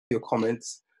your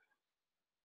comments.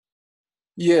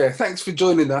 Yeah, thanks for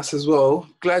joining us as well.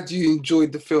 Glad you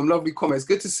enjoyed the film. Lovely comments.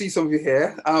 Good to see some of you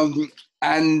here.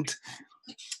 And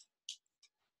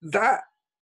that,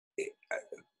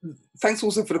 thanks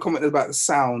also for the comment about the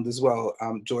sound as well,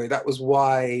 Joy. That was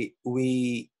why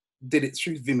we did it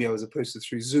through Vimeo as opposed to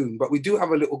through Zoom. But we do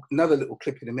have another little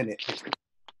clip in a minute,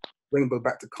 Rainbow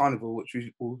Back to Carnival, which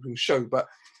we will show. But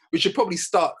we should probably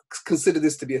consider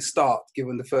this to be a start,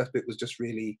 given the first bit was just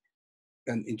really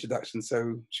an introduction.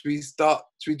 So should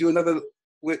we do another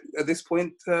at this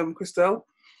point, Christelle?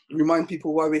 Remind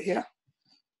people why we're here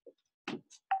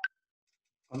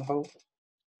on the whole.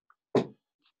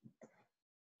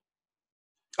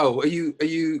 Oh, are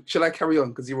you, shall I carry on?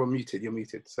 Because you're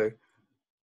muted, so.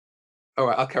 All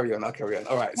right, I'll carry on. All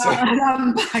right. So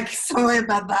I'm back. Sorry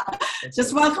about that. Okay.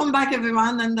 Just welcome back,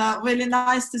 everyone, and really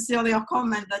nice to see all your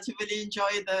comments that you really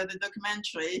enjoyed the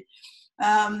documentary.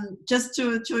 Just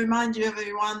to remind you,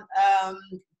 everyone,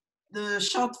 the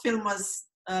short film was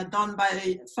done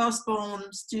by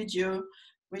Firstborn Studio,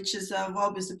 which is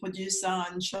Rob is the producer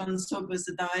and Sean Sober is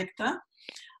the director.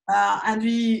 And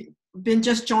we've been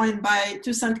just joined by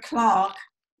Toussaint Clark,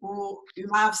 who you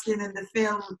might have seen in the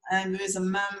film, and who is a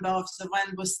member of the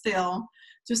Rainbow Steel.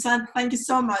 Toussaint, thank you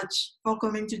so much for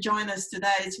coming to join us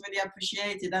today. It's really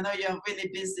appreciated. I know you're really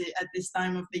busy at this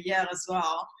time of the year as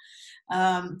well.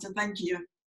 So thank you.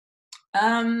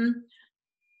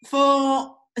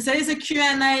 There is a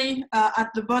Q&A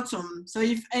at the bottom. So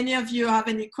if any of you have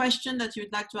any question that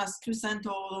you'd like to ask Toussaint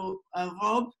or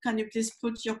Rob, can you please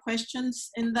put your questions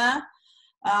in there?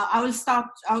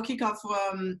 I'll kick off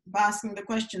by asking the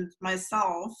questions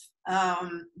myself,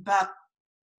 but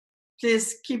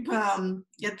please get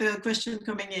the question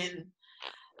coming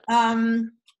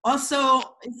in. Also,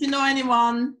 if you know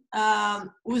anyone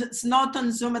who's not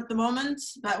on Zoom at the moment,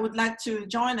 but would like to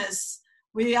join us,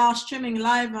 we are streaming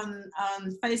live on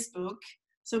Facebook.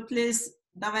 So please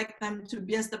direct them to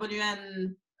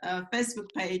BSWN Facebook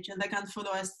page, and they can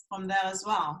follow us from there as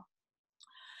well.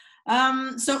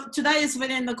 So today is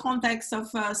really in the context of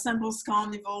St. Paul's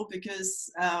Carnival, because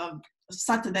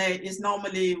Saturday is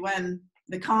normally when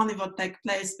the carnival takes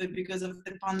place, but because of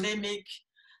the pandemic,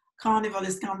 Carnival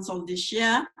is cancelled this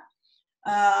year.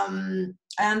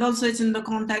 And also it's in the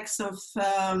context of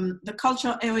the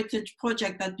Cultural Heritage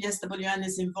Project that BSWN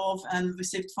is involved and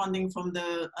received funding from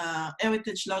the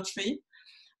Heritage Lottery.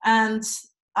 And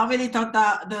I really thought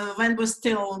that the Rainbow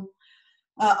Steel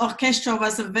Orchestra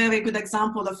was a very good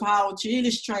example of how to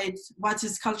illustrate what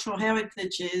is cultural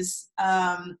heritage is,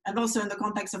 and also in the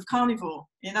context of Carnival.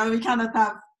 You know, we cannot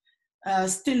have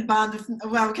steel band,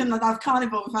 well, we cannot have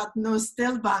Carnival without no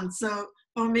steel band. So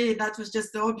for me, that was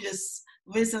just the obvious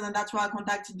reason, and that's why I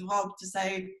contacted Rob to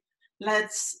say,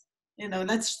 let's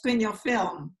screen your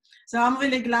film. So I'm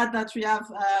really glad that we have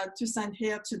Toussaint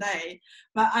here today.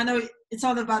 But I know it's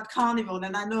all about Carnival,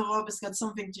 and I know Rob has got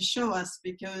something to show us,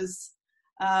 because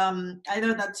I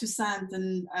know that Toussaint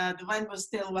and the Rainbow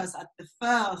Steel was at the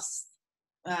first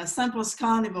St. Paul's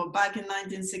Carnival back in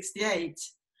 1968.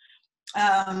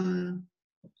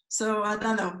 So I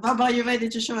don't know. Bob, are you ready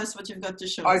to show us what you've got to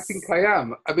show us? I think I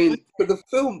am. I mean, for the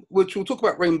film, which we'll talk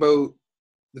about Rainbow,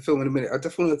 the film in a minute, I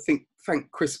definitely want to thank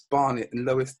Chris Barnett and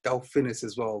Lois Delphinis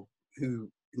as well,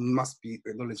 who must be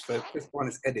acknowledged for Chris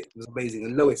Barnett's edit. It was amazing.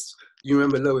 And Lois, you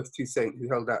remember Lois Toussaint, who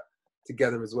held that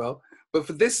together as well. But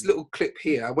for this little clip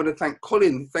here, I want to thank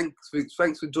Colin. Thanks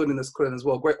for joining us, Colin, as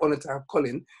well. Great honor to have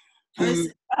Colin.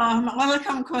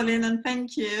 Welcome, Colin, and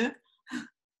thank you.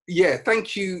 Yeah,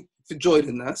 thank you for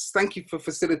joining us. Thank you for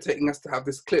facilitating us to have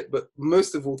this clip. But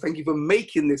most of all, thank you for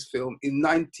making this film in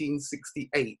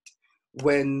 1968,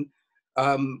 when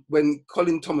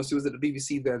Colin Thomas, who was at the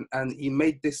BBC then, and he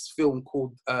made this film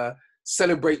called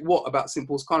Celebrate What? About St.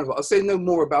 Paul's Carnival. I'll say no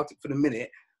more about it for the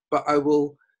minute, but I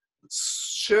will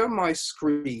share my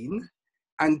screen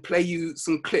and play you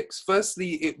some clips.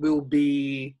 Firstly, it will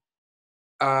be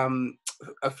a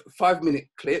 5-minute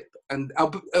clip, and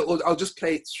I'll just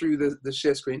play it through the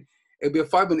share screen. It'll be a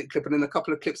 5-minute clip, and then a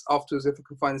couple of clips afterwards if I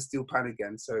can find the steel pan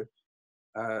again. So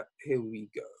here we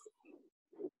go.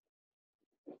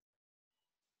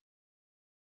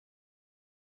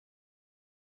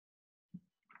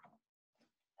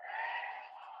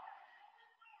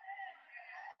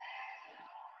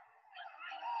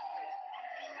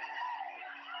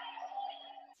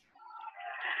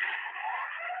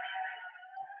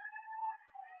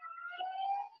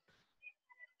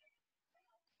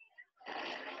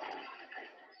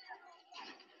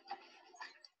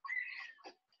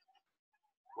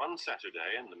 One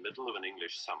Saturday in the middle of an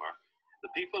English summer,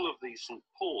 the people of the St.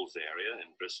 Paul's area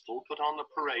in Bristol put on the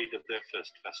parade of their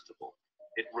first festival.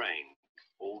 It rained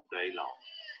all day long.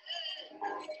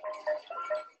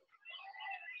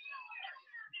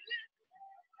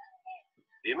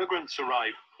 The immigrants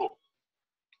arrived poor.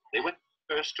 They went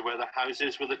first to where the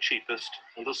houses were the cheapest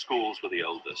and the schools were the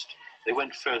oldest. They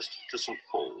went first to St.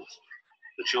 Paul's.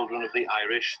 The children of the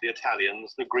Irish, the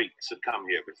Italians, the Greeks had come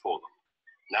here before them.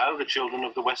 Now the children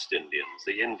of the West Indians,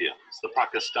 the Indians, the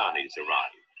Pakistanis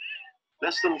arrived.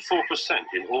 Less than 4%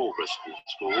 in all Bristol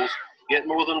schools, yet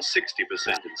more than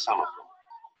 60% in some of them.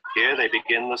 Here they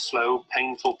begin the slow,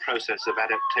 painful process of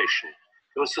adaptation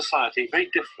to a society very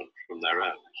different from their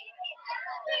own.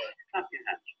 Clap your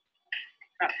hands.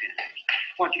 Clap your hands.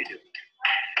 What do you do?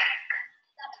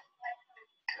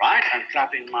 Right, I'm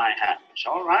clapping my hands.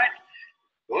 All right.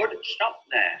 Good. Stop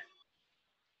there.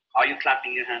 Are you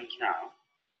clapping your hands now?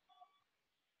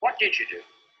 What did you do?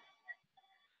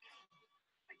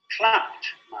 I clapped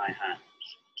my hands.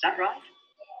 Is that right?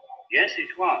 Yes, it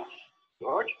was.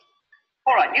 Good.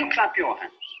 All right, you clap your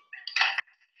hands.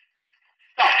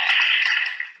 Stop.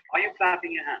 Are you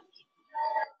clapping your hands?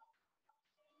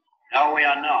 No, we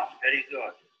are not. Very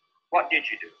good. What did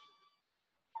you do?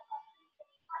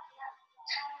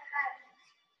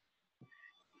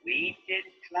 We did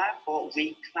clap or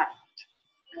we clapped?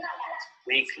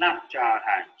 We clapped our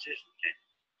hands, isn't it?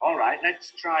 All right,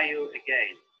 let's try you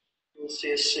again. You'll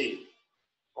see a scene.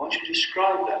 I want you to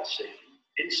describe that scene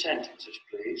in sentences,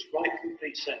 please. Write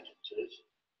complete sentences.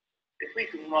 If we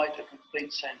can write a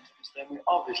complete sentence, then we're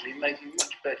obviously making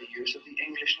much better use of the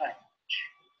English language,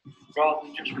 rather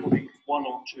than just putting one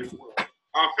or two words.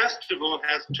 Our festival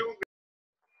has two.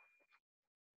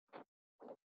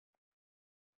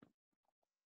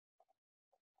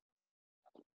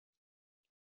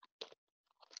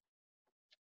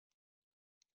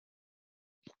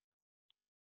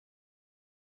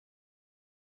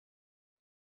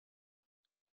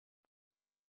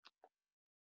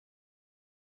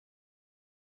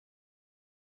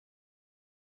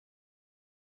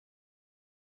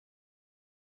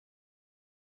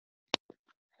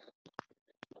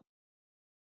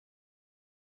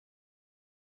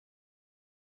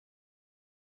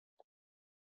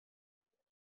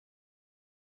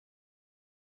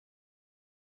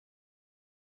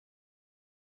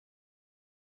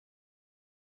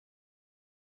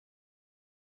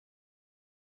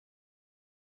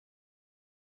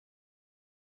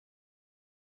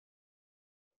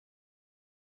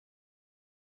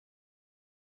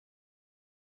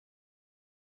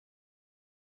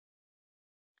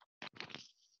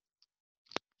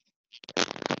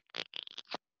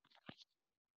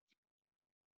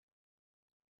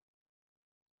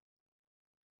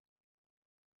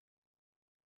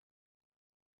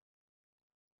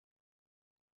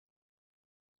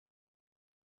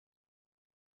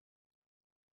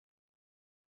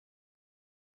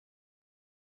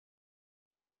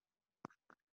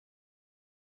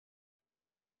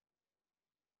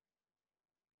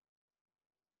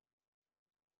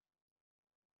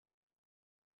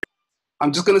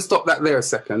 I'm just going to stop that there a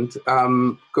second.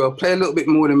 I'll play a little bit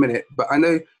more in a minute, but I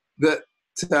know that,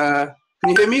 can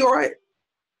you hear me all right?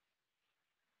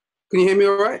 Can you hear me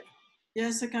all right?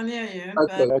 Yes, I can hear you.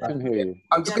 Okay, But, I can hear you.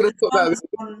 I'm just going to stop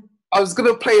that. I was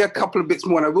going to play a couple of bits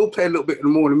more, and I will play a little bit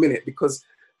more in a minute, because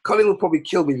Colin will probably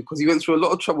kill me, because he went through a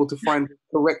lot of trouble to find the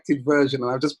corrected version,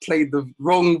 and I've just played the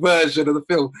wrong version of the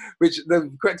film, which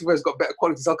the corrected version got better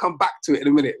quality. So I'll come back to it in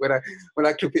a minute when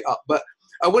I clip it up. But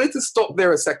I wanted to stop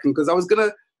there a second, because I was going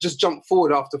to just jump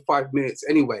forward after 5 minutes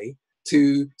anyway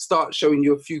to start showing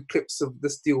you a few clips of the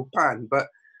steel pan. But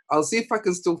I'll see if I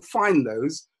can still find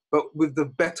those, but with the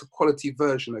better quality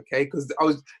version, okay? Because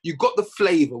you got the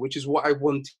flavor, which is what I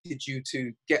wanted you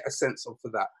to get a sense of for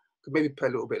that. Could maybe play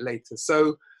a little bit later.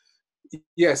 So,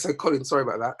 yeah, so Colin, sorry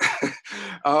about that.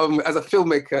 As a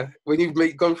filmmaker, when you've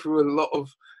gone through a lot of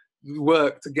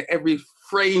work to get every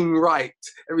frame right,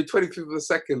 every 25th of a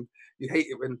second, you hate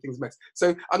it when things mess.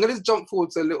 So I'm going to jump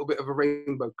forward to a little bit of a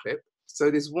rainbow clip.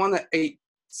 So there's one at 8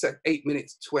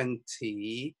 minutes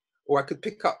 20, or I could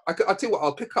pick up, I'll tell you what,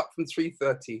 I'll pick up from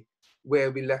 3:30 where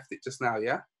we left it just now,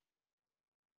 yeah?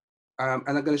 And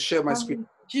I'm going to share my screen.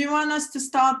 Do you want us to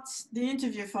start the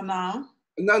interview for now?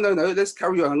 No, let's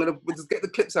carry on. We'll just get the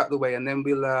clips out of the way, and then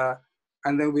we'll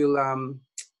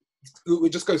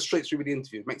just go straight through with the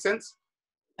interview. Make sense?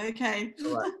 Okay.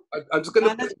 All right. I'm just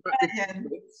going to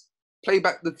Let's play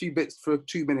back the few bits for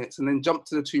 2 minutes, and then jump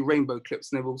to the 2 rainbow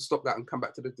clips, and then we'll stop that and come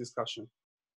back to the discussion.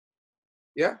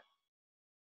 Yeah?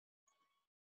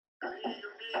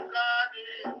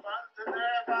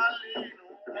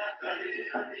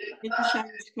 Need to share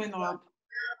the screen, Rob.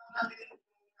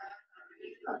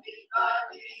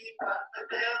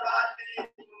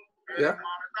 Yeah.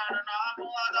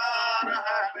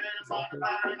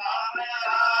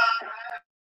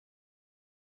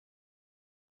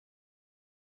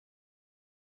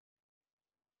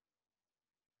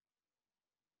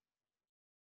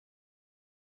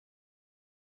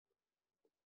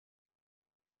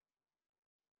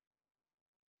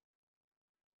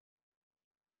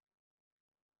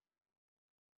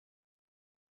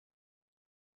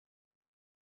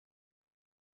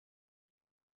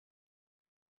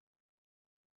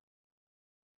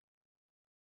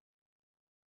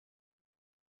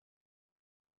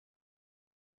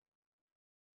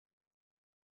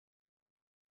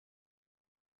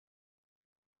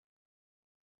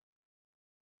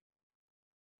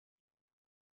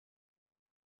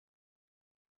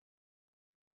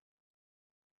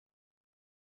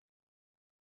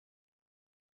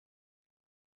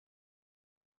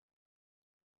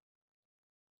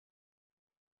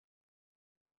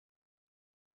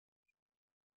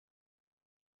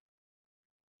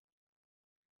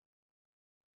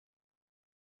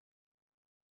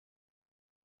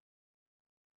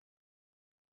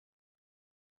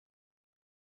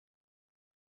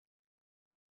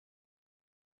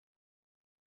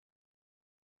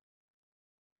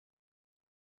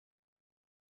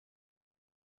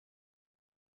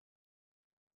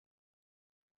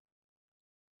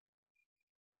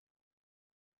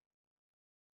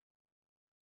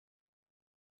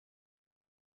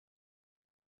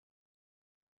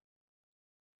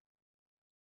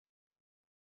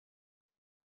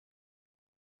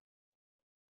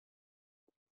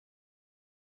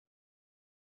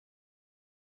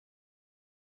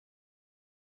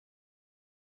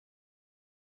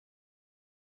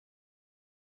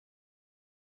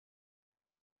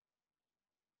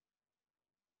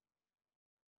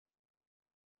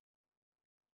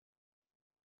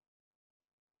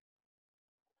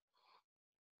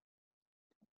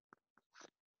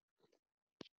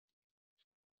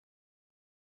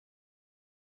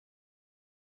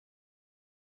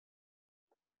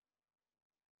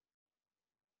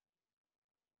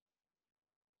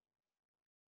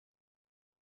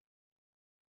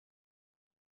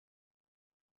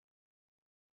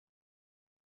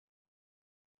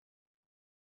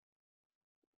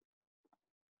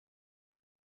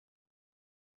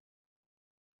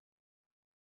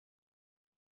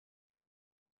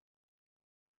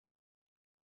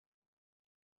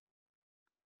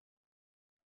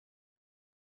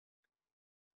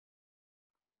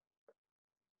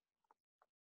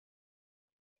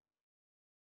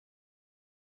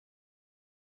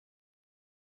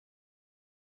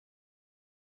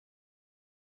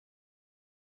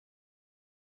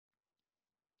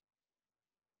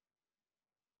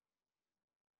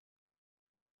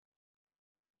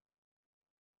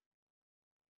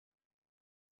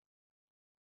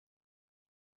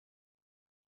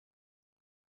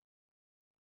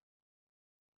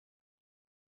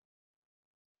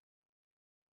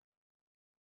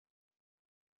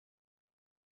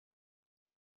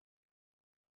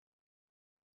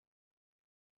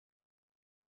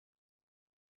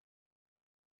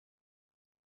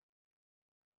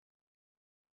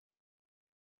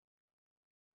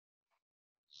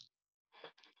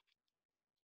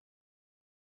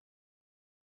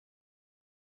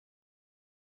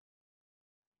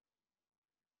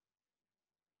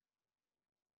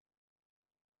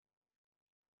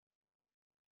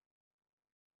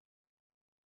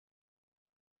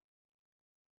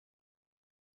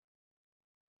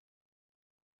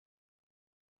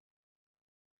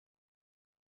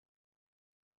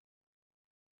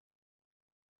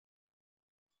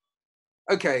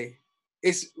 Okay,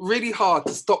 it's really hard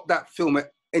to stop that film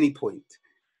at any point.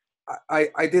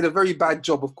 I did a very bad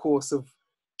job, of course, of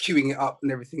queuing it up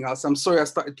and everything else. I'm sorry I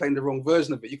started playing the wrong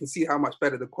version of it. You can see how much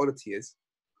better the quality is.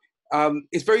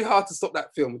 It's very hard to stop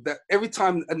that film. That every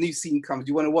time a new scene comes,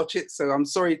 you want to watch it. So I'm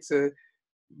sorry to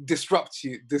disrupt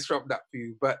that for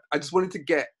you. But I just wanted to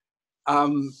get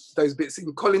those bits in.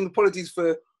 Colin, apologies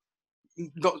for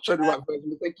not showing the right version.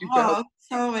 But thank you for helping.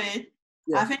 Sorry.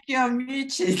 Yeah. I think you're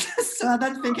muted, so I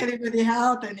don't think anybody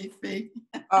heard anything.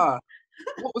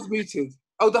 What was muted?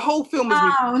 Oh, the whole film was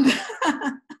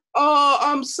muted. Oh,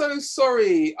 I'm so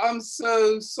sorry. I'm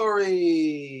so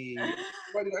sorry. I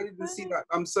didn't see that.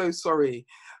 I'm so sorry.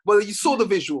 Well, you saw the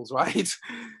visuals, right?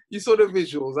 You saw the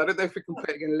visuals. I don't know if we can play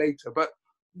it again later, but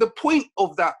the point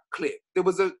of that clip, there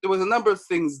was a number of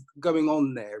things going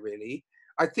on there, really.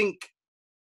 I think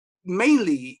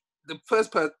mainly the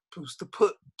first purpose was to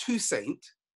put Toussaint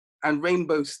and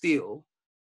Rainbow Steel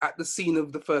at the scene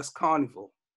of the first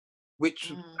Carnival,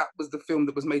 which that was the film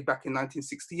that was made back in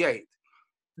 1968.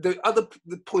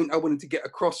 the point I wanted to get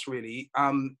across really,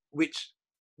 which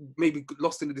maybe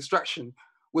lost in the distraction,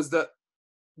 was that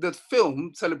the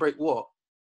film Celebrate What,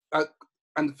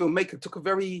 and the filmmaker took a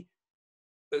very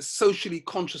socially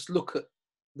conscious look at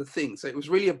the thing. So it was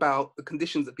really about the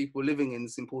conditions that people were living in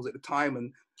St. Paul's at the time,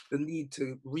 and the need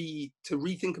to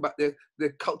rethink about their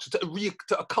culture, to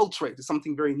acculturate to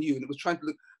something very new. And it was trying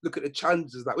to look at the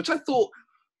challenges of that, which I thought,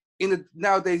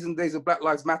 nowadays, in days of Black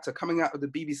Lives Matter, coming out of the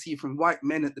BBC, from white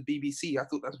men at the BBC, I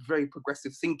thought that was very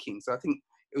progressive thinking. So I think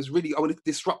it was really, I wanted to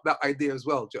disrupt that idea as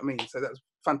well. Do you know what I mean? So that was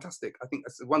fantastic. I think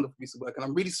that's a wonderful piece of work, and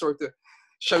I'm really sorry to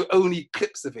show only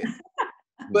clips of it.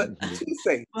 But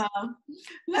Toussaint. Well,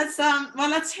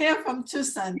 let's hear from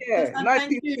Toussaint. Yeah, Toussaint,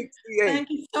 1968. thank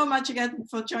you so much again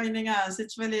for joining us.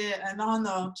 It's really an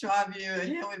honor to have you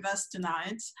here with us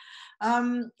tonight.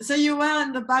 So you were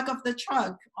in the back of the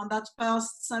truck on that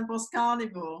first St. Paul's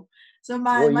Carnival. So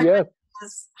my question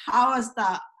was, how was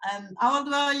that? And how old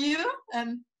were you?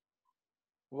 And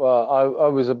well, I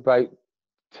was about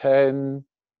 10.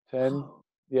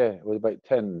 Yeah, I was about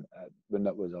 10 when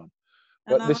that was on.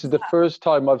 But this is the first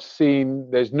time I've seen,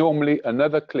 there's normally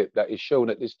another clip that is shown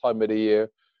at this time of the year.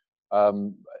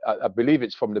 I believe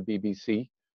it's from the BBC,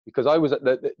 because I was at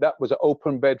that was an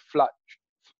open bed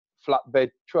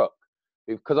flatbed truck.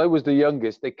 Because I was the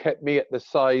youngest, they kept me at the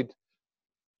side,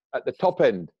 at the top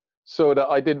end, so that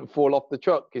I didn't fall off the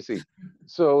truck, you see.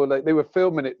 So like they were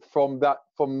filming it from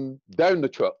down the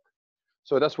truck.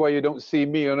 So that's why you don't see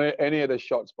me on any of the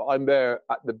shots, but I'm there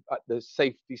at the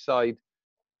safety side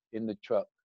in the truck,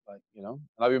 like, you know.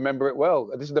 And I remember it well.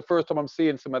 This is the first time I'm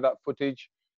seeing some of that footage,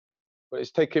 but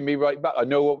it's taking me right back. I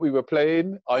know what we were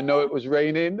playing. I know it was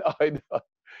raining.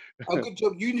 Oh, good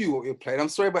job. You knew what we were playing. I'm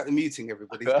sorry about the muting,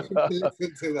 everybody.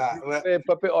 Listen to that. Play a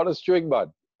puppet on a string,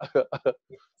 man.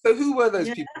 So who were those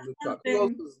people on the truck? Who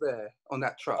else was there on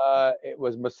that truck? It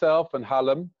was myself and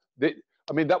Hallam.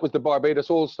 I mean, that was the Barbados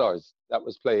All-Stars that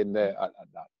was playing there at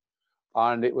that.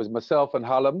 And it was myself and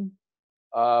Hallam.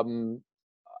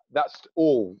 That's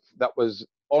all that was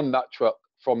on that truck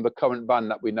from the current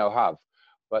band that we now have.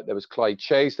 But there was Clyde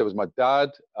Chase, there was my dad,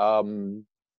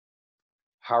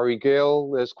 Harry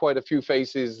Gill, there's quite a few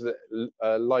faces,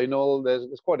 Lionel, there's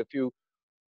quite a few,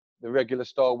 the regular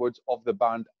stalwarts of the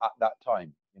band at that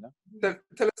time, you know. So,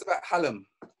 tell us about Hallam.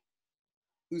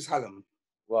 Who's Hallam?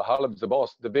 Well, Hallam's the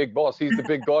boss, the big boss. He's the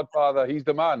big godfather. He's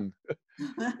the man.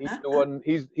 He's the one,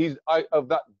 he's out of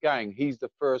that gang, he's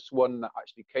the first one that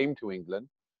actually came to England.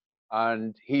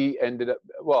 And he ended up,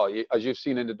 well, as you've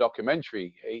seen in the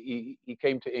documentary, he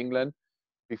came to England.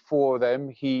 Before them,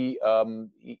 he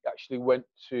actually went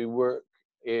to work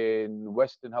in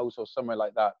Westonhouse or somewhere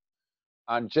like that.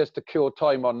 And just to kill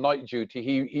time on night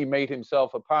duty, he made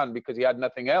himself a pan because he had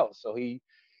nothing else. So he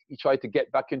tried to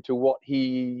get back into what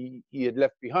he had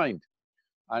left behind.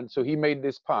 And so he made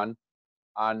this pan,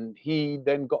 and he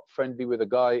then got friendly with a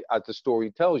guy, as the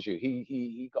story tells you.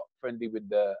 He got friendly with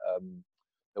the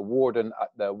warden at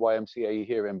the YMCA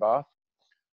here in Bath,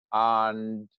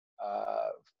 and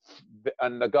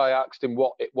the guy asked him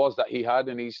what it was that he had,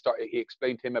 and he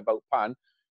explained to him about pan,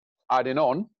 adding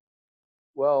on,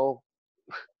 well,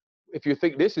 if you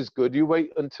think this is good, you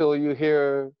wait until you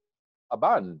hear a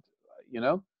band, you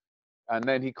know. And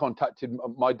then he contacted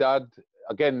my dad.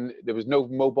 Again, there was no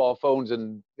mobile phones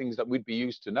and things that we'd be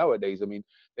used to nowadays. I mean,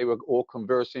 they were all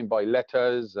conversing by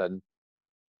letters and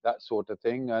that sort of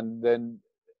thing. And then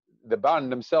the band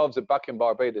themselves are back in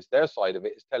Barbados, their side of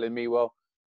it is telling me, well,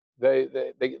 they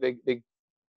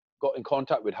got in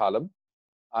contact with Hallam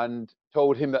and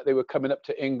told him that they were coming up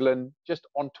to England just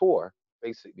on tour,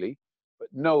 basically, but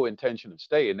no intention of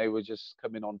staying. They were just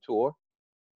coming on tour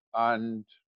and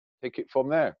take it from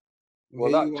there.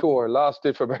 Well, that tour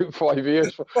lasted for about 5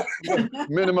 years,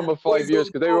 minimum of 5 years,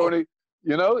 because they were only,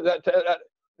 you know, that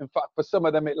in fact, for some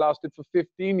of them, it lasted for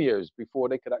 15 years before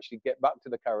they could actually get back to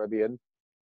the Caribbean,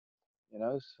 you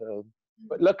know. So,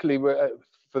 but luckily,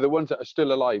 for the ones that are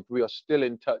still alive, we are still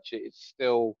in touch. It's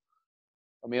still,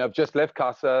 I mean, I've just left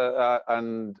Casa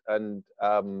and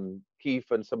Keith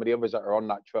and some of the others that are on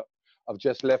that truck. I've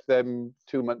just left them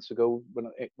 2 months ago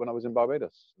when I was in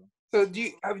Barbados. So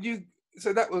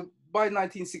so that was by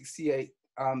 1968.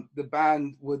 The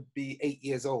band would be 8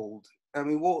 years old. I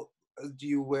mean, what do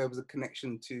you aware was a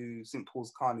connection to St.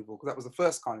 Paul's Carnival? Because that was the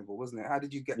first carnival, wasn't it? How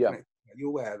did you get connected? Are you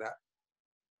aware of that?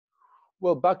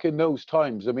 Well, back in those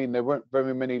times, I mean, there weren't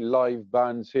very many live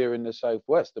bands here in the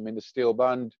Southwest. I mean, the steel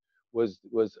band was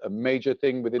a major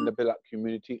thing within the black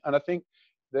community, and I think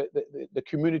the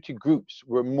community groups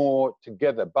were more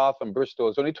together. Bath and Bristol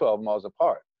is only 12 miles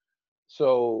apart,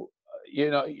 so you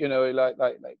know, like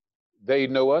they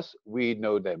know us, we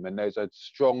know them, and there's a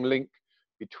strong link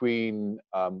between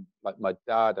like my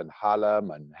dad and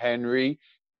Hallam and Henry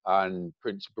and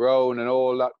Prince Brown and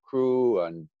all that crew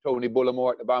and Tony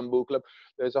Bullimore at the Bamboo Club.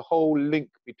 There's a whole link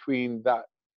between that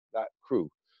crew.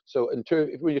 So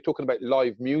when you're talking about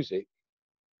live music,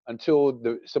 until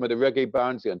some of the reggae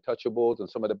bands, the Untouchables, and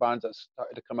some of the bands that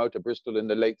started to come out of Bristol in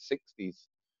the late 60s,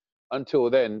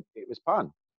 until then, it was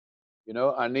pan, you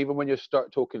know. And even when you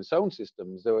start talking sound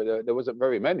systems, there wasn't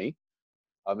very many.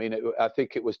 I mean, I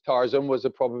think it was Tarzan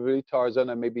probably Tarzan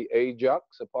and maybe Ajax.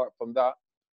 Apart from that,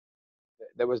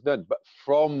 there was none. But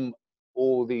from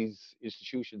all these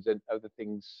institutions and other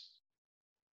things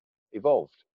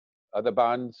evolved. Other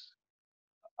bands,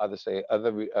 other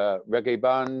reggae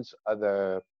bands,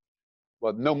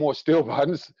 well, no more steel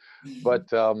bands, but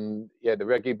yeah, the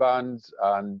reggae bands,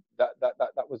 and that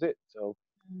was it. So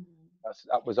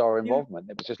that was our involvement.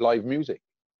 It was just live music,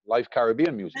 live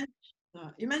Caribbean music.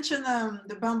 You mentioned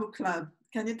the Bamboo Club.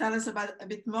 Can you tell us a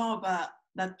bit more about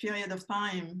that period of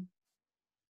time?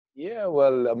 Yeah,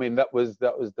 well, I mean, that was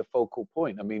the focal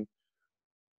point. I mean,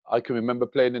 I can remember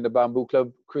playing in the Bamboo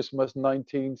Club Christmas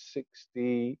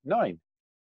 1969,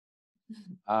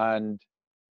 and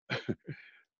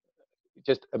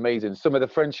just amazing. Some of the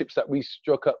friendships that we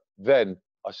struck up then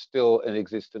are still in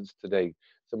existence today.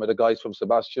 Some of the guys from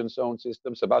Sebastian's Sound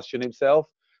System, Sebastian himself,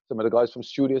 some of the guys from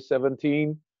Studio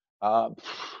 17,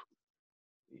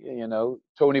 you know,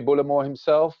 Tony Bullimore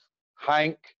himself,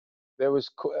 Hank, there was,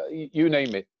 you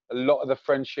name it. A lot of the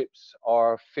friendships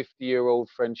are 50-year-old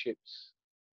friendships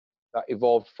that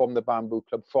evolved from the Bamboo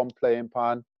Club, from playing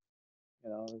pan,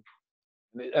 you know,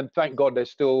 and thank God they're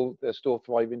still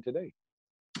thriving today.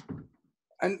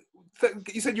 And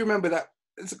you said you remember that.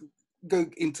 Let's go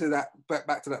into that,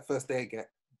 back to that first day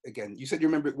again. You said you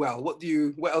remember it well. What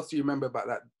else do you remember about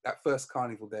that first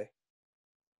Carnival day?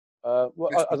 Well,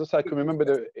 as I said, I can remember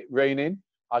it raining.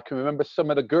 I can remember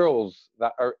some of the girls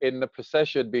that are in the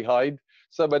procession behind.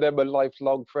 Some of them are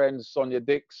lifelong friends, Sonia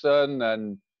Dixon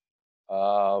and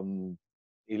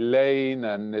Elaine,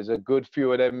 and there's a good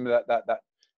few of them that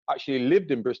actually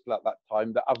lived in Bristol at that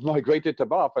time that have migrated to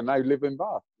Bath and now live in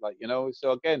Bath. Like, you know,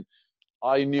 so again,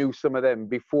 I knew some of them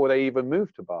before they even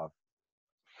moved to Bath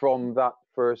from that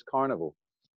first Carnival.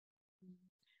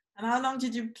 And how long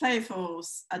did you play for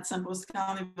at St. Paul's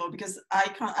Carnival? Because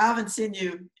I haven't seen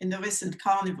you in the recent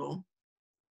Carnival.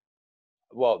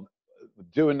 Well,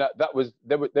 doing that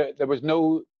there was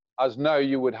no, as now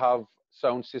you would have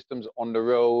sound systems on the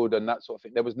road and that sort of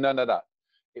thing. There was none of that.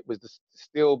 It was the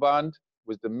steel band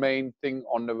was the main thing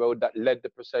on the road that led the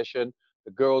procession.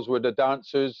 The girls were the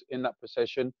dancers in that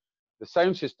procession. The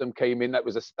sound system came in, that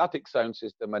was a static sound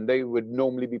system, and they would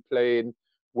normally be playing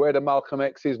where the Malcolm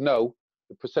X is now.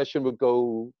 The procession would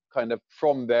go kind of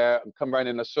from there and come around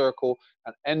in a circle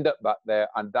and end up back there,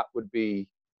 and that would be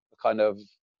a kind of,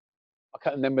 I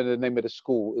can't remember the name of the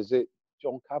school. Is it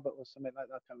John Cabot or something like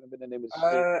that? I can't remember the name of the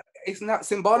school. It's not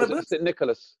St. Barnabas? St.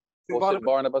 Nicholas or St.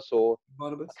 Barnabas or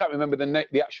Barnabas. I can't remember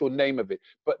the actual name of it,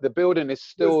 but the building is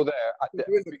still there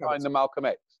behind the Malcolm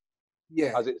X,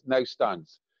 yeah, as it now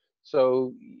stands.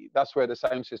 So that's where the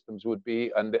sound systems would be,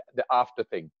 and the after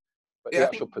thing. But the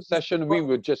actual procession, we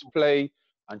would just play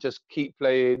and just keep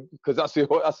playing, because that's the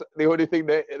only thing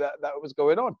that was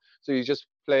going on. So you just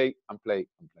play and play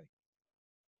and play.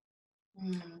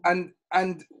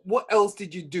 And what else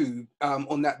did you do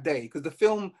on that day? Because the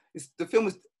film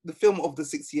of the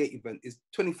 '68 event is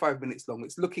 25 minutes long.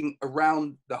 It's looking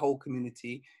around the whole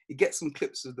community. You get some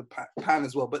clips of the pan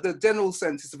as well, but the general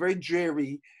sense, it's a very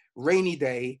dreary, rainy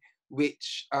day,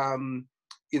 which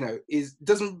you know,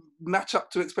 doesn't match up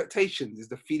to expectations, is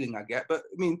the feeling I get. But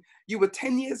I mean, you were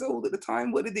 10 years old at the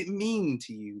time. What did it mean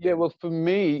to you? Yeah, well, for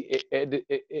me,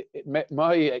 it met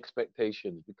my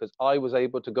expectations, because I was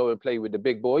able to go and play with the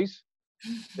big boys.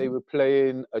 They were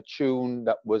playing a tune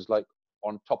that was like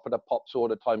on top of the pops all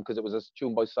the time, because it was a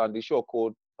tune by Sandy Shaw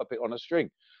called Puppet on a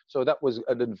String. So that was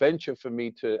an adventure for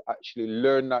me to actually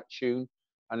learn that tune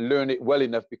and learn it well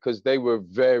enough, because they were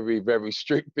very, very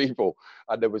strict people.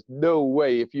 And there was no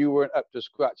way, if you weren't up to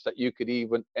scratch, that you could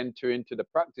even enter into the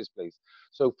practice place.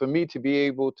 So for me to be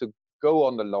able to go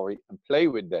on the lorry and play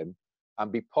with them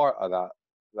and be part of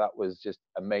that was just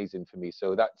amazing for me.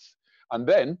 So and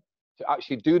then to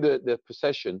actually do the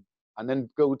procession and then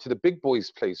go to the big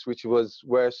boys' place, which was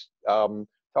where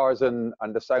Tarzan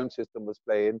and the sound system was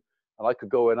playing. And I could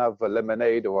go and have a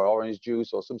lemonade or orange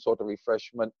juice or some sort of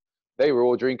refreshment. They were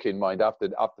all drinking, mind, after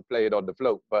playing on the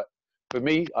float. But for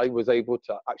me, I was able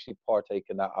to actually partake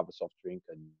in that, have a soft drink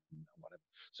and whatever.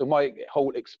 So my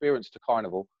whole experience to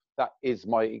Carnival, that is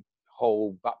my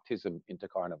whole baptism into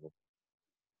Carnival.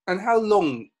 And how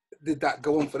long did that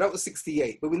go on for? That was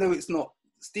 68, but we know it's not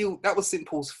still, that was St.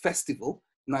 Paul's Festival,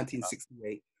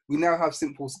 1968. We now have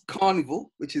St. Paul's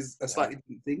Carnival, which is a slightly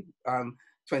different thing,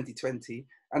 2020.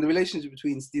 And the relationship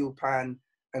between Steel Pan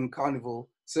and Carnival,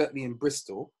 certainly in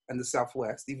Bristol and the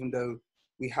Southwest, even though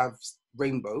we have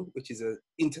Rainbow, which is an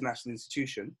international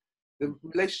institution, the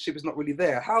relationship is not really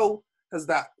there. How has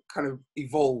that kind of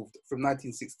evolved from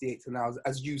 1968 to now,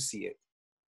 as you see it?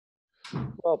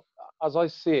 Well, as I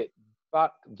see it,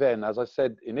 back then, as I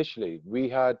said initially,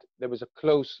 there was a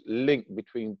close link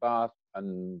between Bath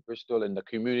and Bristol and the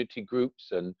community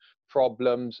groups and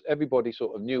problems. Everybody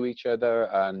sort of knew each other,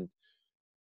 and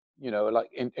like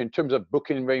in terms of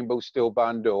booking Rainbow Steel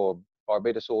Band or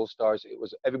Barbados All Stars,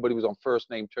 everybody was on first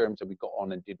name terms, and we got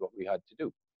on and did what we had to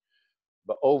do.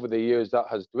 But over the years, that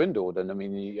has dwindled, and I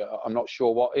mean, I'm not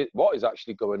sure what is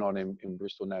actually going on in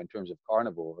Bristol now in terms of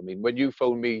Carnival. I mean, when you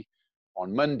phoned me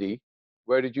on Monday,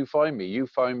 where did you find me? You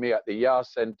found me at the Yard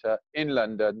Centre in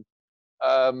London,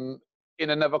 in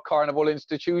another Carnival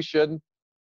institution,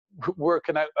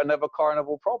 working out another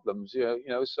Carnival problems.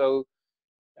 So,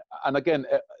 and again,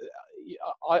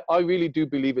 I really do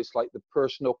believe it's like the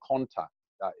personal contact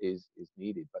that is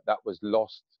needed, but that was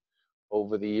lost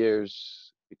over the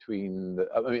years between the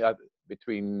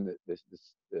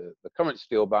current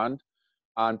steel band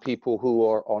and people who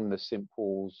are on the St.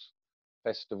 Paul's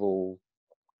Festival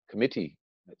committee,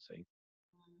 let's say.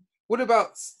 What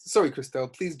about, sorry,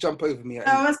 Christelle, please jump over me.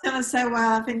 I was going to say,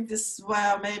 well, I think this is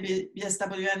where maybe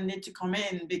BSWN need to come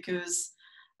in, because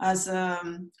as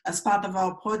part of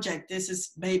our project, this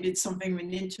is maybe something we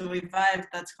need to revive,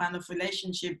 that kind of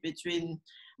relationship between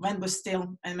Rainbow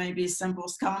Steel and maybe St.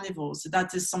 Paul's Carnival. So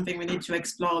that is something we need to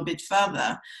explore a bit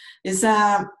further. Is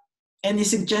there any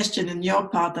suggestion in your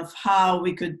part of how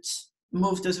we could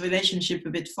move this relationship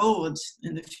a bit forward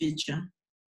in the future?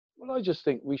 Well, I just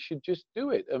think we should just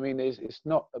do it. I mean, it's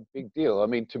not a big deal. I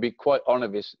mean, to be quite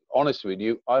honest with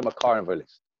you, I'm a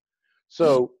carnivalist.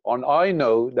 So I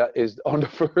know that is on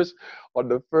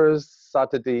the first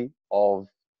Saturday of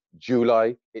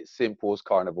July, it's St. Paul's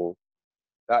Carnival.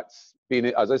 That's been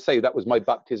it. As I say, that was my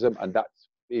baptism, and that's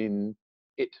been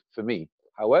it for me.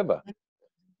 However,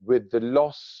 with the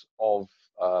loss of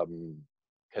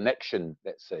connection,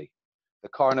 let's say, the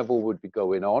carnival would be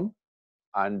going on,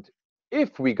 and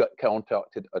if we got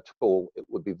contacted at all, it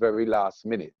would be very last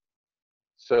minute.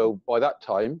 So by that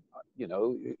time,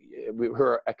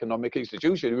 we're an economic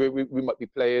institution. We might be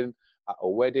playing at a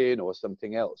wedding or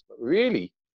something else. But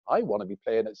really, I want to be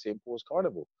playing at St. Paul's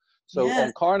Carnival. So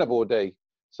on Carnival Day,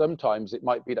 sometimes it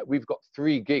might be that we've got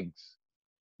 3 gigs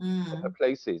at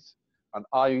places. And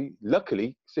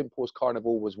luckily, St. Paul's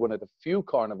Carnival was one of the few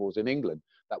carnivals in England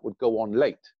that would go on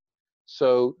late.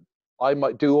 So I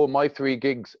might do all my 3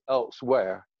 gigs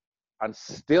elsewhere and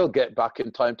still get back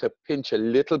in time to pinch a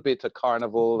little bit of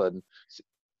Carnival and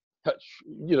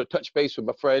touch base with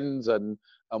my friends and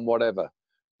whatever.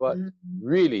 But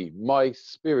really, my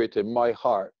spirit and my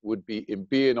heart would be in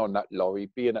being on that lorry,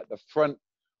 being at the front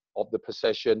of the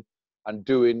procession and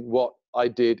doing what I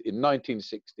did in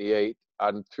 1968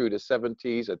 and through the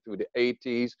 70s and through the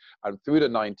 80s and through the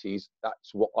 90s.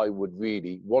 That's what I would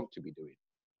really want to be doing.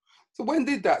 So when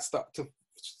did that start to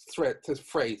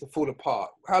fall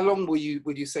apart? How long would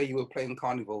you say you were playing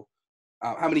Carnival?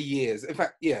 How many years? In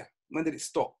fact, when did it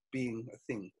stop being a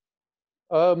thing?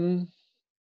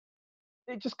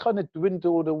 It just kind of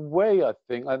dwindled away, I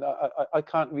think. I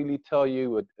can't really tell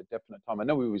you a definite time. I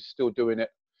know we were still doing it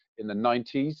in the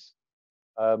 90s,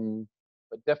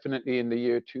 but definitely in the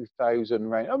year 2000,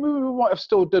 right? I mean, we might have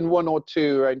still done 1 or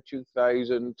 2 around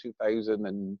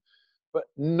 2000, but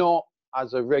not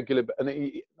as a regular,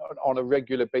 on a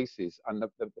regular basis. And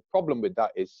the problem with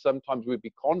that is sometimes we'd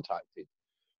be contacted,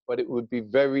 but it would be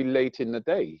very late in the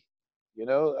day,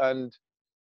 and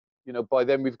by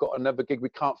then we've got another gig, we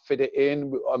can't fit it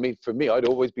in. I mean, for me, I'd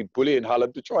always be bullying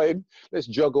Hallam to try and let's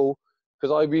juggle,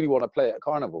 because I really want to play at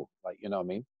Carnival, what I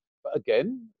mean? But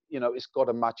again, it's got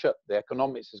to match up. The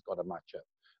economics has got to match up.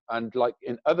 And like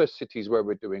in other cities where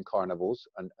we're doing carnivals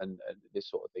and this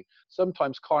sort of thing,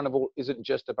 sometimes Carnival isn't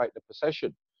just about the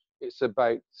procession. It's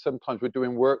about, sometimes we're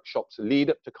doing workshops lead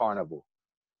up to Carnival.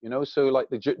 So like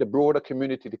the broader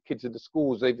community, the kids in the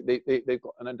schools, they've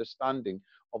got an understanding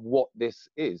of what this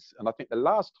is. And I think the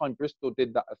last time Bristol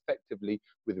did that effectively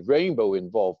with Rainbow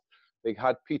involved, they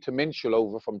had Peter Minshall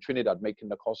over from Trinidad making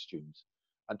the costumes.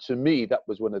 And to me, that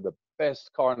was one of the best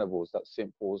carnivals that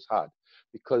St. Paul's had,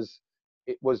 because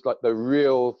it was like the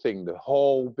real thing, the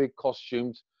whole big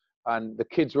costumes, and the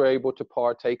kids were able to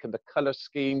partake, and the color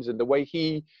schemes and the way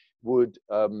he would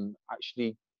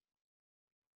actually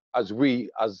as we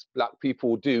as black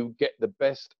people do, get the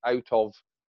best out of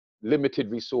limited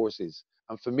resources.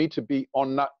 And for me to be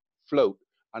on that float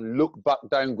and look back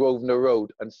down Grosvenor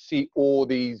Road and see all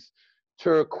these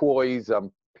turquoise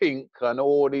and pink and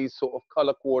all these sort of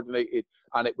color coordinated,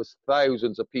 and it was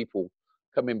thousands of people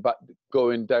coming back,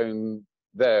 going down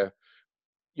there,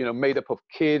 you know, made up of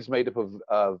kids, made up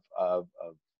of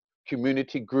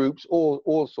community groups,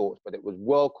 all sorts, but it was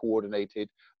well coordinated.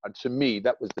 And to me,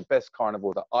 that was the best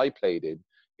carnival that I played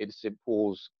in St.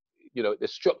 Paul's. You know, the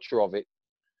structure of it,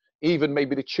 even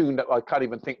maybe the tune that I can't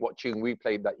even think what tune we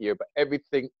played that year, but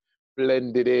everything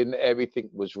blended in, everything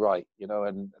was right, you know,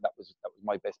 and that was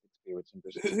my best experience in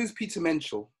Bristol. Who's Peter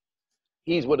Menschel?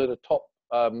 He's one of the top,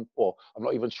 or I'm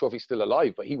not even sure if he's still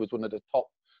alive, but he was one of the top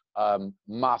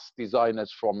mask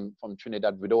designers from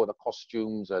Trinidad with all the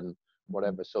costumes and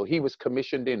whatever. So he was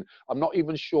commissioned in. I'm not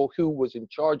even sure who was in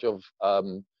charge of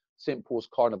St. Paul's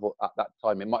Carnival at that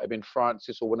time. It might have been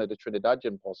Francis or one of the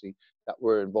Trinidadian posse that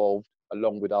were involved,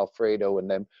 along with Alfredo and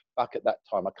them back at that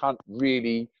time. I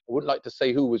wouldn't like to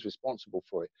say who was responsible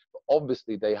for it, but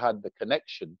obviously they had the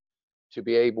connection to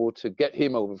be able to get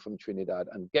him over from Trinidad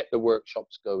and get the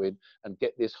workshops going and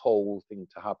get this whole thing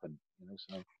to happen. You know,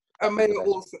 so. And may I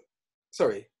also,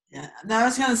 sorry. Yeah, no, I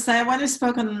was going to say, when you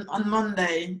spoke on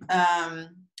Monday,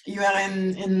 you were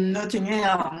in Notting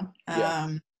Hill.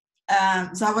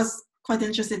 So I was quite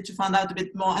interested to find out a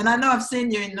bit more. And I know I've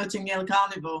seen you in Notting Hill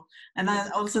Carnival, and I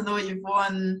also know you've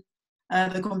won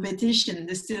the competition,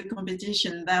 the steel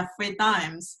competition, there 3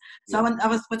 times. So I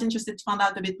was quite interested to find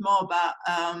out a bit more about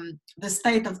the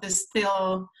state of the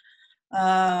steel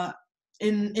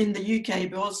in the UK,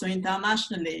 but also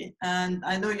internationally. And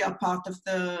I know you're part of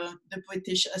the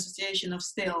British Association of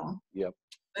Steel. Yep.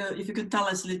 If you could tell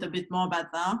us a little bit more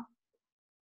about that.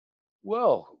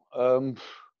 Well,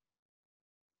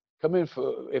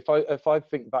 if I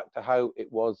think back to how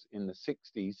it was in the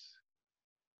 60s,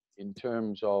 in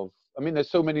terms of, I mean,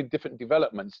 there's so many different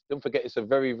developments. Don't forget, it's a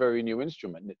very, very new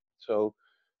instrument. So,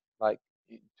 like,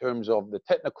 in terms of the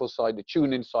technical side, the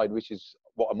tuning side, which is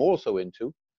what I'm also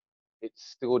into, it's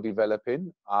still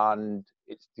developing, and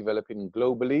it's developing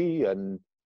globally. And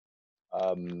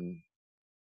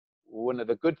one of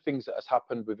the good things that has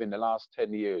happened within the last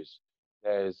 10 years,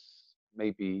 there's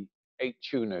maybe 8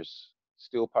 tuners,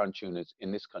 steel pan tuners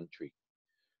in this country.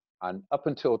 And up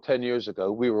until 10 years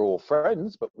ago, we were all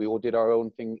friends, but we all did our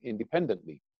own thing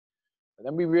independently. And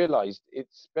then we realized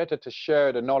it's better to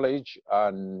share the knowledge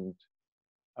and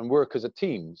work as a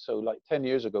team. So like 10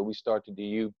 years ago, we started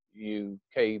the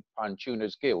UK Pan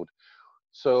Tuners Guild.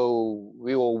 So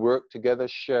we all work together,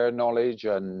 share knowledge.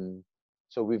 And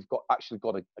so we've actually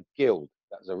got a guild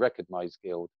that's a recognized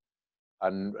guild.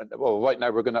 And well, right now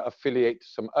we're going to affiliate to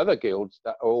some other guilds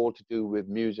that are all to do with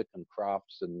music and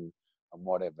crafts and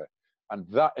whatever. And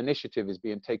that initiative is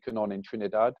being taken on in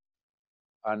Trinidad.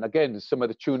 And again, some of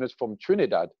the tuners from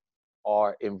Trinidad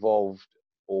are involved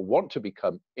or want to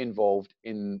become involved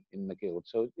in the guild.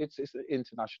 So it's an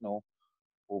international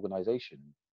organization.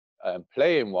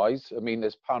 Playing wise, I mean,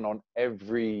 there's pan on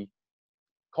every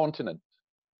continent.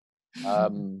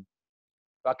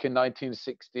 Back in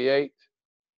 1968,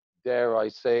 dare I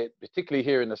say it, particularly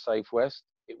here in the Southwest,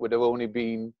 it would have only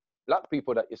been black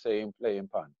people that you're saying playing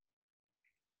pan.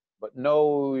 But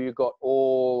no, you got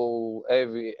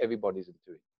everybody's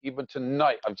into it. Even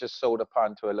tonight, I've just sold a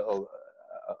pan to a little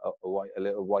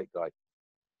white guy,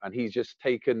 and he's just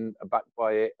taken aback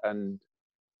by it, and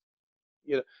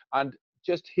you know, and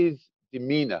just his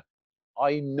demeanor,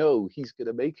 I know he's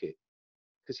gonna make it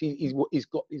because he's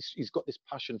got this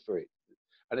passion for it,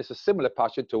 and it's a similar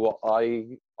passion to what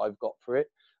I've got for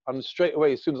it. And straight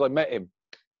away, as soon as I met him,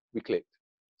 we clicked.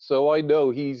 So I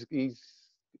know he's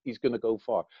going to go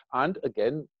far. And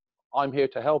again, I'm here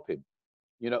to help him,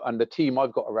 you know, and the team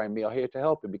I've got around me are here to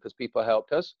help him because people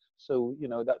helped us. So, you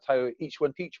know, that's how each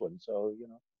one teach one. So, you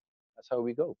know, that's how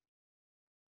we go.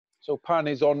 So pan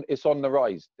it's on the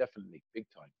rise, definitely, big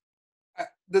time.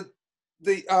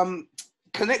 The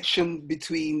connection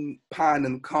between pan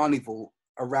and carnival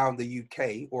around the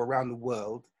UK or around the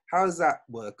world, how does that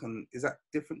work? And is that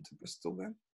different to Bristol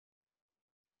then?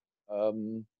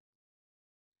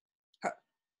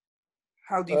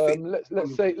 How do you think?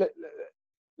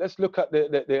 Let's look at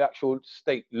the actual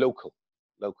state local.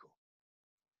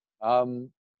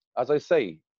 As I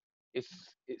say, it's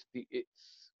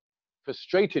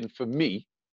frustrating for me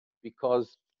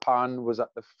because pan was at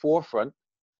the forefront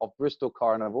of Bristol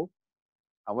Carnival,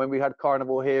 and when we had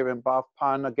Carnival here in Bath,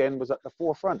 pan again was at the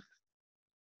forefront.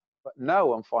 But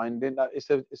now I'm finding that it's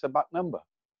a back number,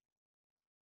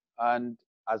 and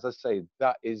as I say,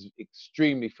 that is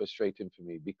extremely frustrating for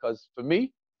me because for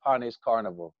me, Pan is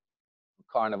Carnival.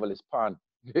 Carnival is Pan.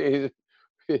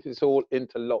 It's all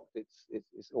interlocked.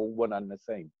 It's all one and the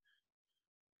same.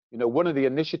 You know, one of the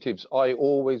initiatives I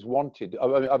always wanted, I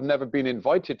mean, I've never been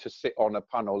invited to sit on a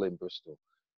panel in Bristol,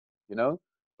 you know,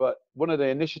 but one of the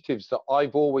initiatives that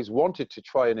I've always wanted to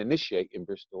try and initiate in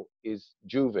Bristol is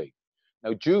Juve.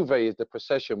 Now, Juve is the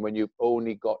procession when you've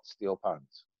only got steel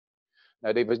pans.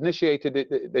 Now, they've initiated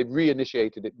it, they've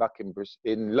reinitiated it back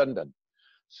in London.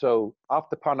 So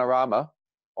after Panorama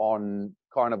on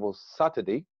Carnival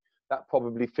Saturday, that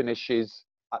probably finishes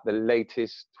at the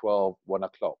latest 12, 1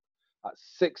 o'clock. At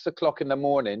 6 o'clock in the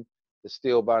morning, the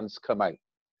steel bands come out.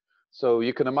 So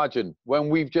you can imagine, when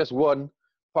we've just won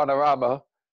Panorama,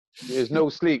 there's no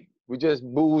sleep. We just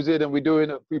boozing and we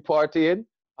partying,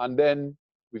 and then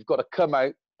we've got to come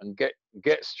out and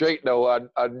get straight now,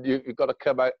 and you've got to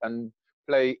come out and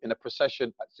play in a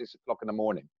procession at 6 o'clock in the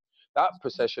morning. That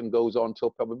procession goes on till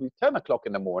probably 10 o'clock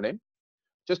in the morning,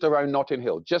 just around Notting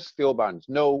Hill, just steel bands,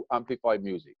 no amplified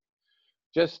music.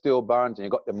 Just steel bands, and you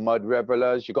got the mud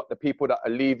revelers, you got the people that are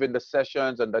leaving the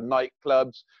sessions and the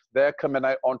nightclubs, they're coming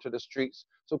out onto the streets.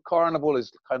 So Carnival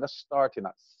is kind of starting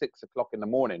at 6 o'clock in the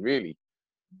morning, really.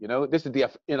 You know, this is the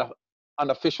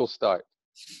unofficial start.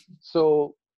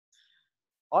 So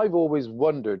I've always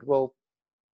wondered, well,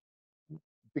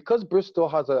 because Bristol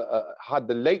has had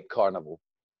the late Carnival,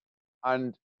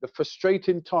 and the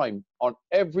frustrating time on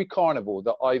every Carnival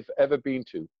that I've ever been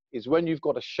to is when you've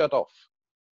got to shut off.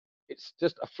 It's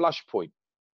just a flashpoint,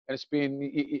 and it's been,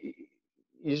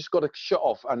 you just got to shut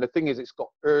off. And the thing is, it's got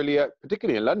earlier,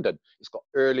 particularly in London, it's got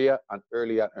earlier and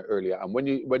earlier and earlier. And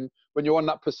when you're on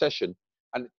that procession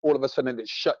and all of a sudden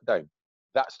it's shut down,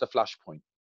 that's the flashpoint.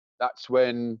 That's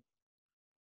when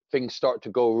things start to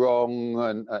go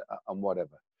wrong and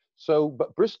whatever. So,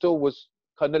 but Bristol was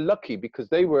kind of lucky because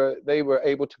they were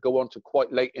able to go on to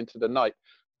quite late into the night,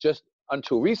 just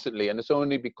until recently. And it's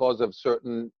only because of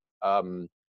certain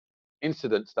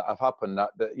incidents that have happened that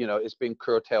you know, it's been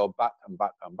curtailed back and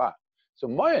back and back. So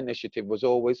my initiative was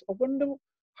always, I wonder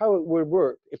how it would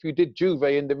work if you did Juve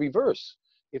in the reverse.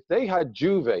 If they had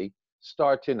Juve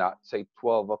starting at, say,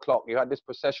 12 o'clock, you had this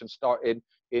procession starting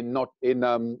in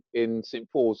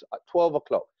St. Paul's at 12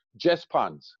 o'clock, just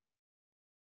pans,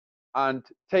 and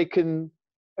taking,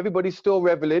 everybody's still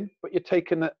reveling, but you're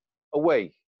taking it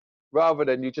away, rather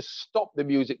than you just stop the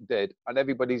music dead and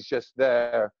everybody's just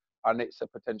there and it's a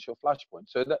potential flashpoint.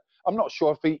 So that, I'm not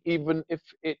sure even if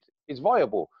it is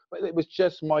viable, but it was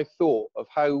just my thought of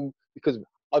how, because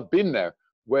I've been there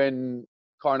when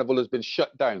Carnival has been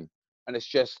shut down, and it's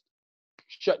just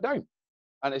shut down,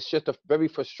 and it's just a very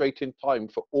frustrating time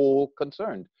for all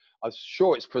concerned. I'm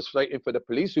sure it's frustrating for the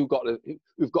police who've got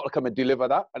to come and deliver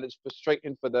that, and it's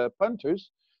frustrating for the punters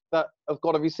that have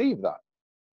got to receive that.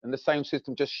 And the sound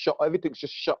system just shut, everything's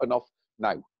just shutting off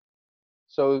now.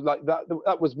 So like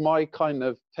that was my kind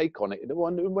of take on it. I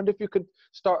wonder if you could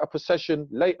start a procession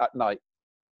late at night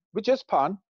with just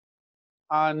pan,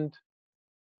 and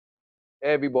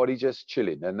everybody just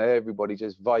chilling and everybody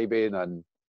just vibing and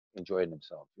enjoying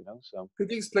themselves, you know. So could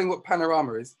you explain what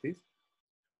Panorama is, please?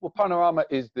 Well, Panorama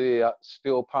is the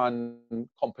steel pan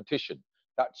competition.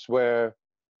 That's where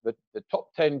the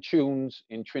top 10 tunes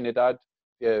in Trinidad,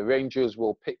 the Rangers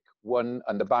will pick one,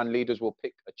 and the band leaders will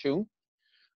pick a tune,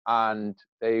 and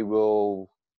they will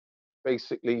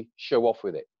basically show off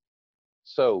with it.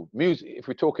 So music, if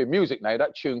we're talking music now,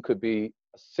 that tune could be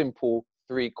a simple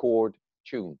 3-chord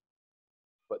tune,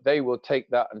 but they will take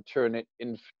that and turn it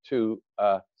into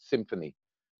a symphony,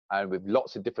 and with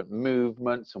lots of different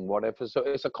movements and whatever. So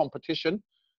it's a competition.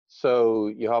 So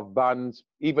you have bands,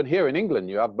 even here in England,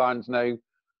 you have bands now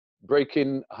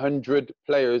breaking 100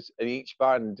 players in each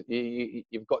band.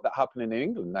 You've got that happening in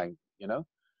England now, you know.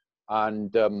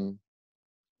 And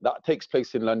that takes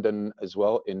place in London as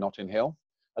well, in Notting Hill.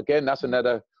 Again, that's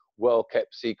another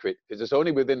well-kept secret, because it's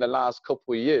only within the last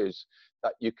couple of years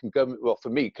that you can go, well, for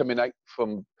me, coming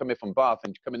from Bath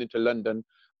and coming into London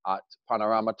at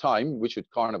Panorama time, which is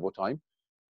Carnival time,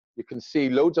 you can see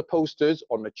loads of posters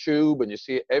on the tube, and you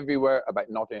see it everywhere about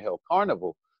Notting Hill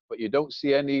Carnival, but you don't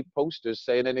see any posters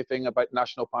saying anything about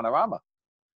National Panorama.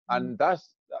 And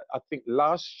that's, I think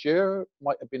last year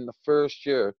might have been the first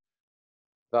year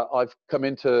that I've come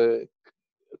into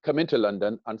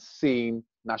London and seen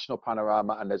National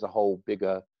Panorama, and there's a whole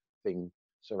bigger thing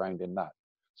surrounding that.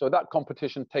 So that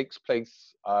competition takes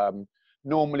place.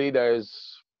 Normally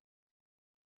there's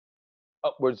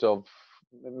upwards of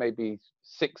maybe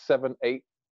 6, 7, 8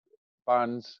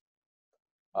 bands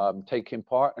taking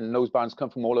part, and those bands come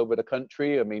from all over the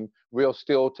country. I mean, Real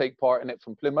Steel take part in it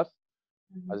from Plymouth.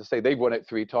 As I say, they've won it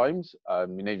 3 times.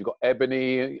 You know, you've got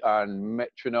Ebony and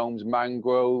Metronomes,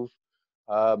 Mangrove,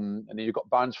 and then you've got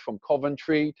bands from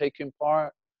Coventry taking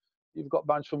part. You've got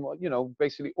bands from, you know,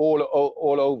 basically all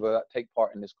over that take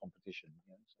part in this competition.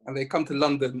 You know, so. And they come to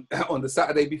London on the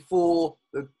Saturday before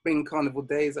the main Carnival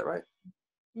day, is that right?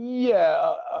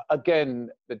 Yeah, again,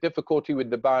 the difficulty with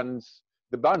the bands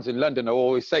in London are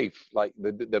always safe. Like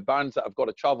the bands that have got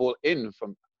to travel in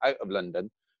from out of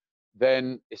London,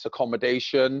 then it's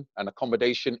accommodation, and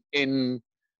accommodation in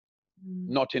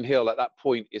Notting Hill at that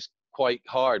point is quite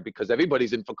hard because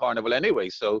everybody's in for Carnival anyway.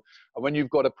 So when you've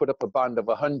got to put up a band of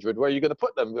 100, where are you going to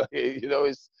put them? You know,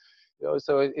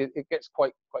 so it gets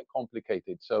quite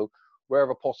complicated. So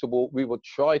wherever possible, we will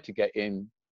try to get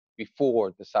in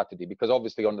before the Saturday, because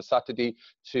obviously on the Saturday,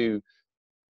 to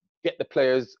get the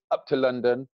players up to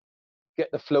London, get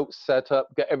the floats set up,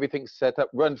 get everything set up,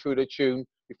 run through the tune,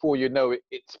 before you know it,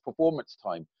 it's performance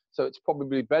time. So it's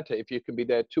probably better if you can be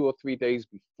there 2 or 3 days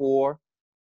before,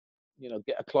 you know,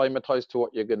 get acclimatized to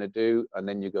what you're going to do, and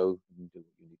then you go and do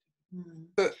what you need to do.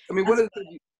 But, I mean, one of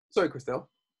the, sorry, Christelle.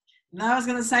 No, I was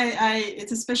going to say,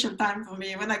 it's a special time for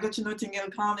me. When I go to Notting Hill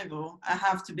Carnival, I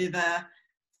have to be there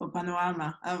for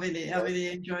Panorama. I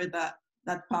really enjoyed that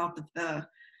part of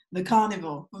the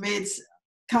Carnival. For me, it's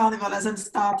Carnival hasn't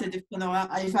started if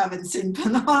I haven't seen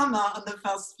Panorama on the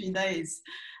first few days.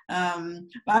 But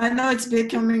I know it's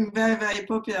becoming very, very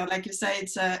popular. Like you say,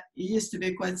 it used to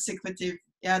be quite secretive.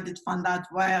 Yeah, I did find out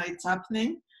where it's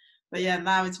happening. But yeah,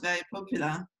 now it's very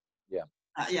popular. Yeah.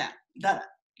 Yeah,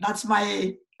 that's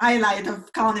my highlight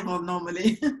of Carnival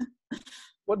normally.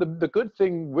 Well, the good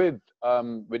thing with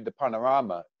the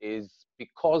Panorama is,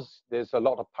 because there's a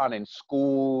lot of pan in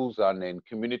schools and in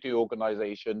community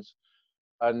organizations,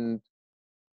 and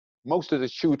most of the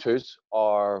shooters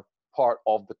are part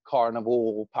of the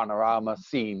Carnival Panorama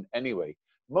scene anyway.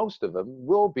 Most of them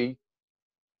will be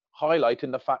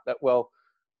highlighting the fact that, well,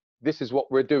 this is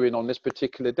what we're doing on this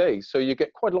particular day. So you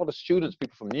get quite a lot of students,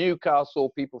 people from Newcastle,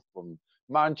 people from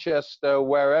Manchester,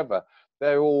 wherever.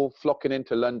 They're all flocking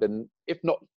into London, if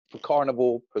not for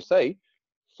Carnival per se,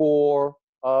 for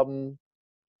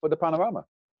the Panorama,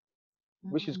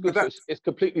 which is good. So it's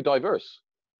completely diverse.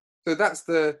 So that's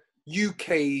the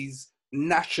UK's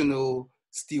national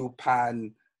steel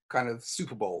pan kind of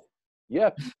Super Bowl.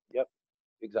 Yep,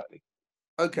 exactly.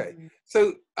 Okay,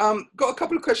 so got a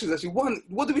couple of questions actually. One,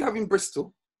 what do we have in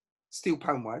Bristol, steel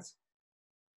pan wise?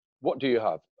 What do you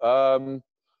have?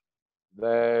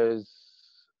 There's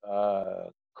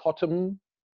Cottam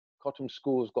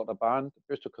School's got a band.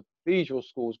 Bristol Cathedral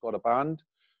School's got a band.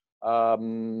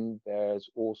 There's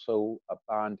also a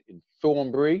band in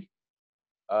Thornbury.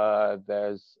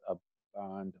 There's a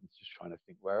band, I'm just trying to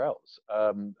think where else.